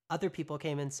it, other people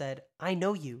came and said, "I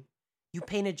know you. You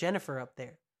painted Jennifer up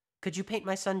there. Could you paint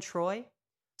my son Troy?"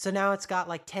 So now it's got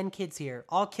like 10 kids here,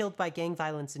 all killed by gang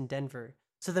violence in Denver.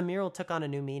 So the mural took on a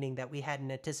new meaning that we hadn't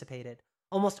anticipated.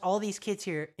 Almost all these kids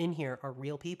here are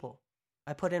real people.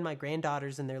 I put in my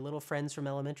granddaughters and their little friends from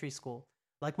elementary school.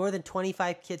 Like more than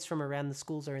 25 kids from around the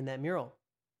schools are in that mural.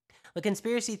 The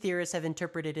conspiracy theorists have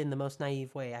interpreted it in the most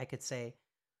naive way, I could say.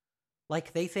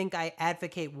 Like they think I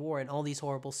advocate war and all these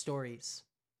horrible stories.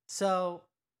 So,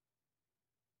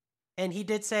 and he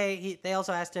did say, they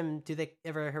also asked him, do they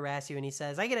ever harass you? And he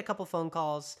says, I get a couple phone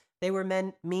calls. They were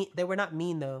they were not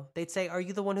mean though. They'd say, are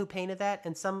you the one who painted that?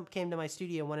 And some came to my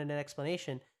studio and wanted an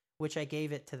explanation, which I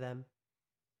gave it to them.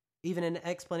 Even an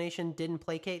explanation didn't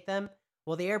placate them.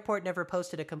 Well, the airport never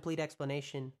posted a complete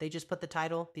explanation. They just put the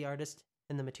title, the artist,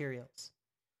 and the materials.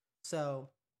 So,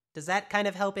 does that kind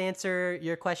of help answer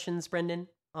your questions, Brendan,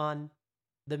 on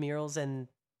the murals and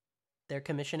their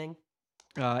commissioning?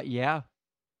 Yeah.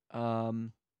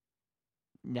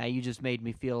 Now you just made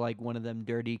me feel like one of them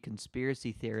dirty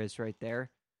conspiracy theorists right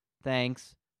there.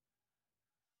 Thanks.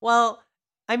 Well,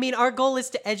 I mean, our goal is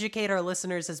to educate our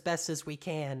listeners as best as we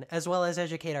can, as well as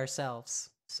educate ourselves.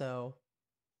 So,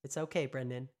 it's okay,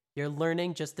 Brendan. You're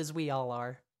learning just as we all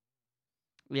are.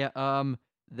 Yeah,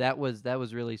 that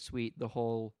was really sweet. The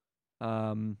whole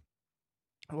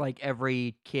like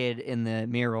every kid in the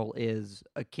mural is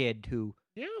a kid who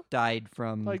died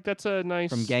from Like that's a nice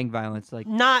from gang violence. Like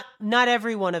Not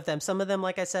every one of them. Some of them,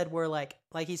 like I said, were like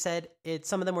he said,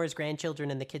 some of them were his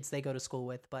grandchildren and the kids they go to school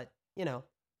with, but you know,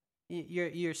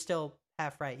 you're still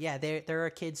half right. Yeah, there are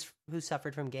kids who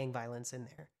suffered from gang violence in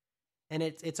there. And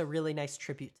it's a really nice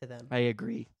tribute to them. I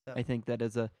agree. So. I think that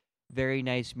is a very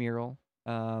nice mural.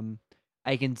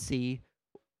 I can see,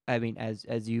 I mean,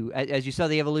 as you saw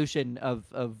the evolution of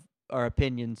our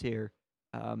opinions here,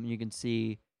 you can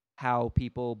see how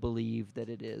people believe that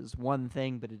it is one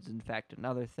thing, but it's in fact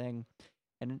another thing,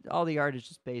 and all the art is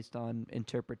just based on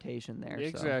interpretation there.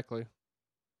 Exactly.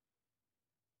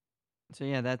 So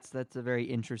yeah, that's a very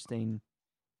interesting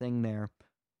thing there.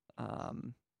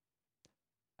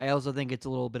 I also think it's a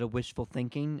little bit of wishful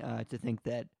thinking to think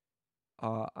that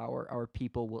our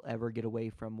people will ever get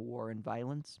away from war and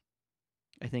violence.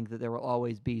 I think that there will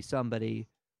always be somebody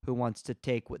who wants to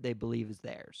take what they believe is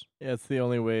theirs. Yeah, it's the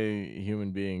only way human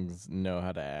beings know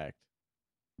how to act.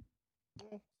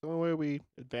 The only way we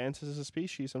advance as a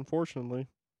species, unfortunately.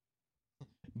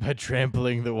 By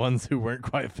trampling the ones who weren't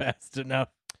quite fast enough.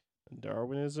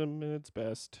 Darwinism at its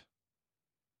best.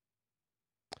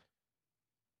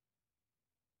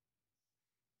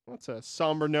 That's a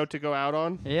somber note to go out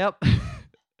on. Yep.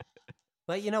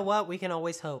 But you know what? We can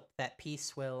always hope that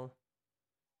peace will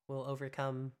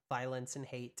overcome violence and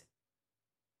hate.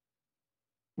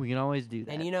 We can always do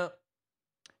that. And you know,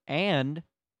 and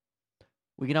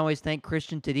we can always thank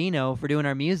Christian Tadino for doing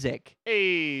our music.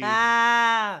 Hey.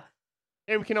 and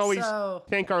we can always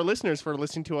thank our listeners for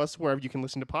listening to us wherever you can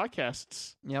listen to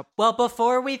podcasts. Yep. Well,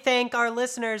 before we thank our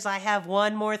listeners, I have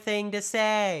one more thing to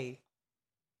say.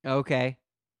 Okay.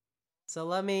 So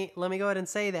let me go ahead and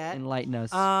say that. Enlighten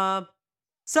us.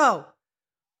 So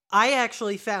I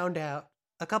actually found out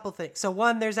a couple things. So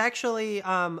one, there's actually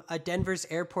a Denver's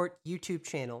airport YouTube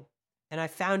channel, and I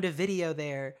found a video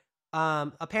there.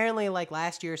 Apparently, like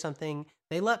last year or something,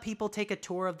 they let people take a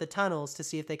tour of the tunnels to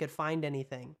see if they could find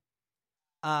anything.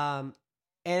 And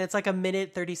it's like a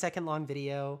minute, 30-second long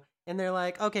video, and they're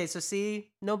like, okay, so see,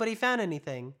 nobody found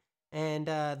anything. And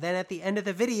then at the end of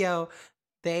the video,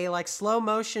 they like slow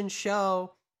motion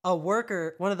show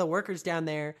one of the workers down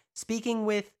there, speaking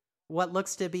with what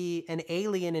looks to be an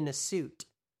alien in a suit.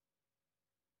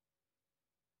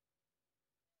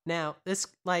 Now, this,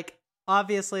 like,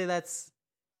 obviously that's,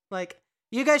 like,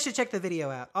 you guys should check the video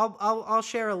out. I'll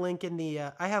share a link in the,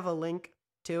 I have a link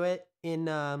to it in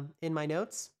my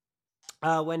notes.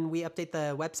 When we update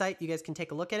the website, you guys can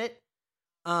take a look at it.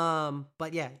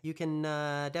 But yeah, you can,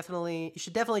 you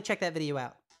should definitely check that video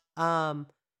out.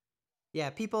 Yeah,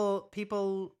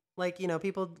 people, like, you know,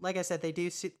 people, like I said,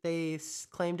 they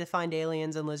claim to find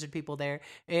aliens and lizard people there.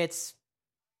 It's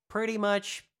pretty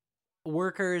much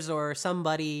workers or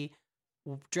somebody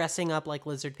dressing up like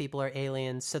lizard people or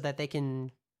aliens so that they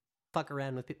can fuck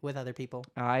around with other people.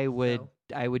 I would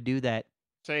do that.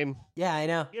 Same. Yeah, I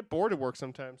know. I get bored at work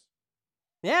sometimes.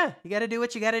 Yeah, you got to do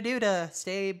what you got to do to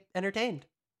stay entertained.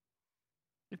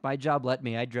 If my job let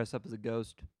me, I'd dress up as a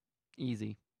ghost.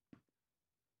 Easy.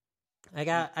 I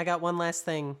got one last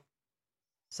thing.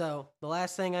 So, the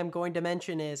last thing I'm going to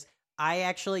mention is I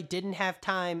actually didn't have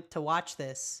time to watch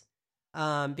this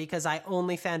because I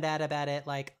only found out about it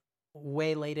like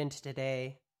way late into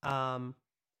today. But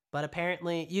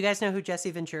apparently, you guys know who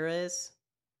Jesse Ventura is?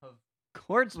 Of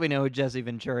course we know who Jesse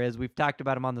Ventura is. We've talked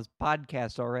about him on this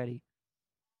podcast already.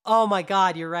 Oh my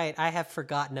God, you're right. I have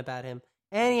forgotten about him.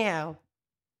 Anyhow,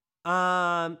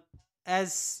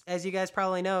 as you guys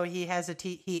probably know, he had a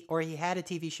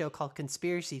TV show called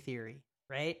Conspiracy Theory,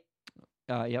 right?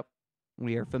 Yep.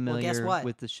 We are familiar what?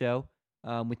 with the show.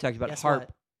 We talked about Guess HARP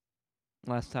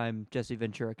what? last time Jesse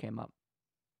Ventura came up.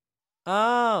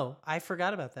 Oh, I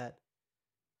forgot about that.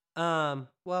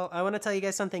 Well, I want to tell you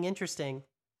guys something interesting.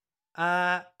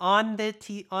 On that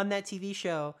TV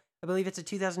show, I believe it's a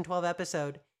 2012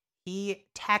 episode, he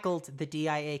tackled the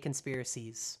DIA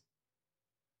conspiracies.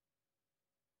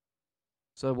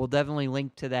 So we'll definitely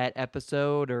link to that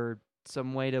episode or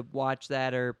some way to watch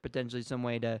that or potentially some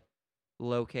way to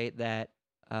locate that.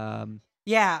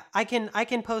 Yeah, I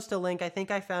can post a link. I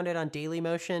think I found it on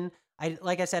Dailymotion.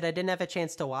 Like I said, I didn't have a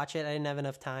chance to watch it. I didn't have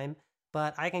enough time,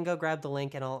 but I can go grab the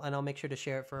link and I'll make sure to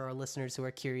share it for our listeners who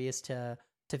are curious to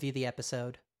view the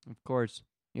episode. Of course.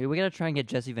 Yeah, we got to try and get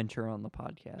Jesse Ventura on the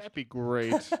podcast. That'd be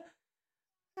great.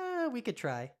 We could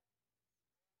try.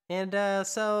 And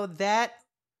so that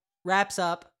wraps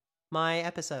up my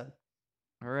episode.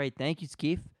 All right. Thank you,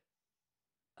 Skeef.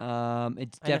 It's I know,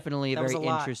 definitely a that was very a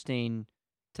lot. interesting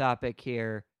topic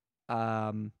here.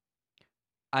 I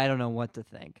don't know what to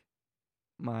think.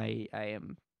 I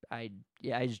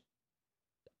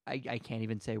can't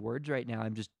even say words right now. I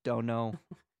just don't know.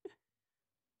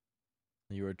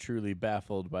 You are truly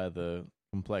baffled by the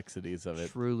complexities of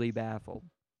it. Truly baffled.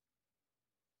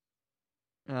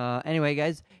 Anyway,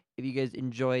 guys, if you guys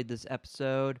enjoyed this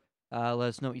episode, let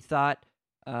us know what you thought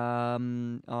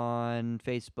on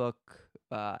Facebook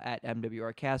at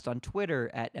MWRcast, on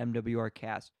Twitter at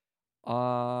MWRcast,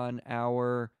 on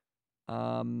our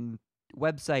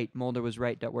website,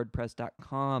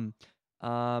 molderwasright.wordpress.com.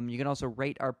 You can also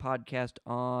rate our podcast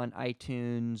on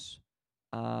iTunes.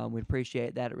 We'd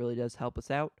appreciate that. It really does help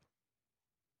us out.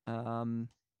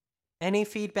 Any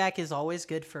feedback is always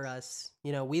good for us.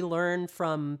 You know, we learn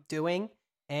from doing,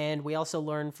 and we also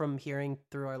learn from hearing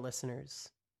through our listeners.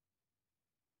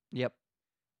 Yep.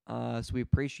 So we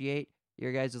appreciate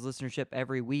your guys' listenership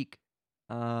every week.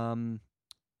 Like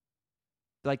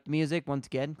the music, once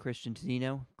again, Christian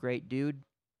Tizino, great dude.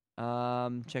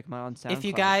 Check him out on SoundCloud.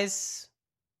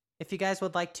 If you guys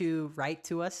would like to write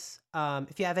to us,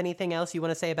 if you have anything else you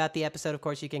want to say about the episode, of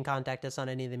course, you can contact us on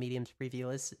any of the mediums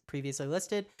previously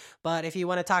listed. But if you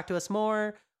want to talk to us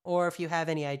more, or if you have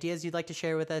any ideas you'd like to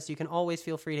share with us, you can always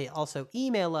feel free to also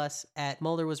email us at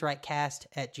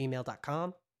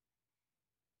molderwasrightcast@gmail.com.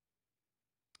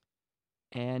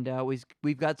 And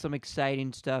we've got some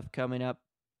exciting stuff coming up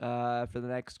for the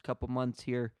next couple months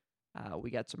here.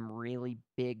 We got some really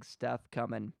big stuff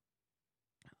coming.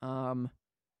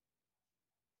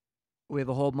 We have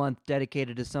a whole month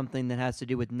dedicated to something that has to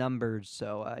do with numbers,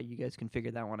 so you guys can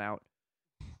figure that one out.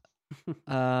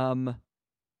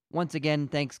 Once again,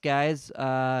 thanks, guys.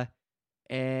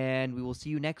 And we will see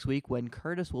you next week when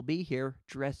Curtis will be here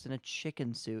dressed in a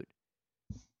chicken suit.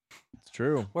 It's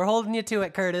true. We're holding you to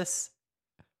it, Curtis.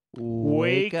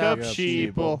 Wake up,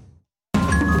 sheeple.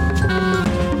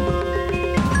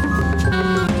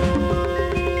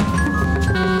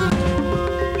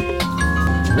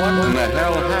 What in the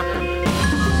hell happened?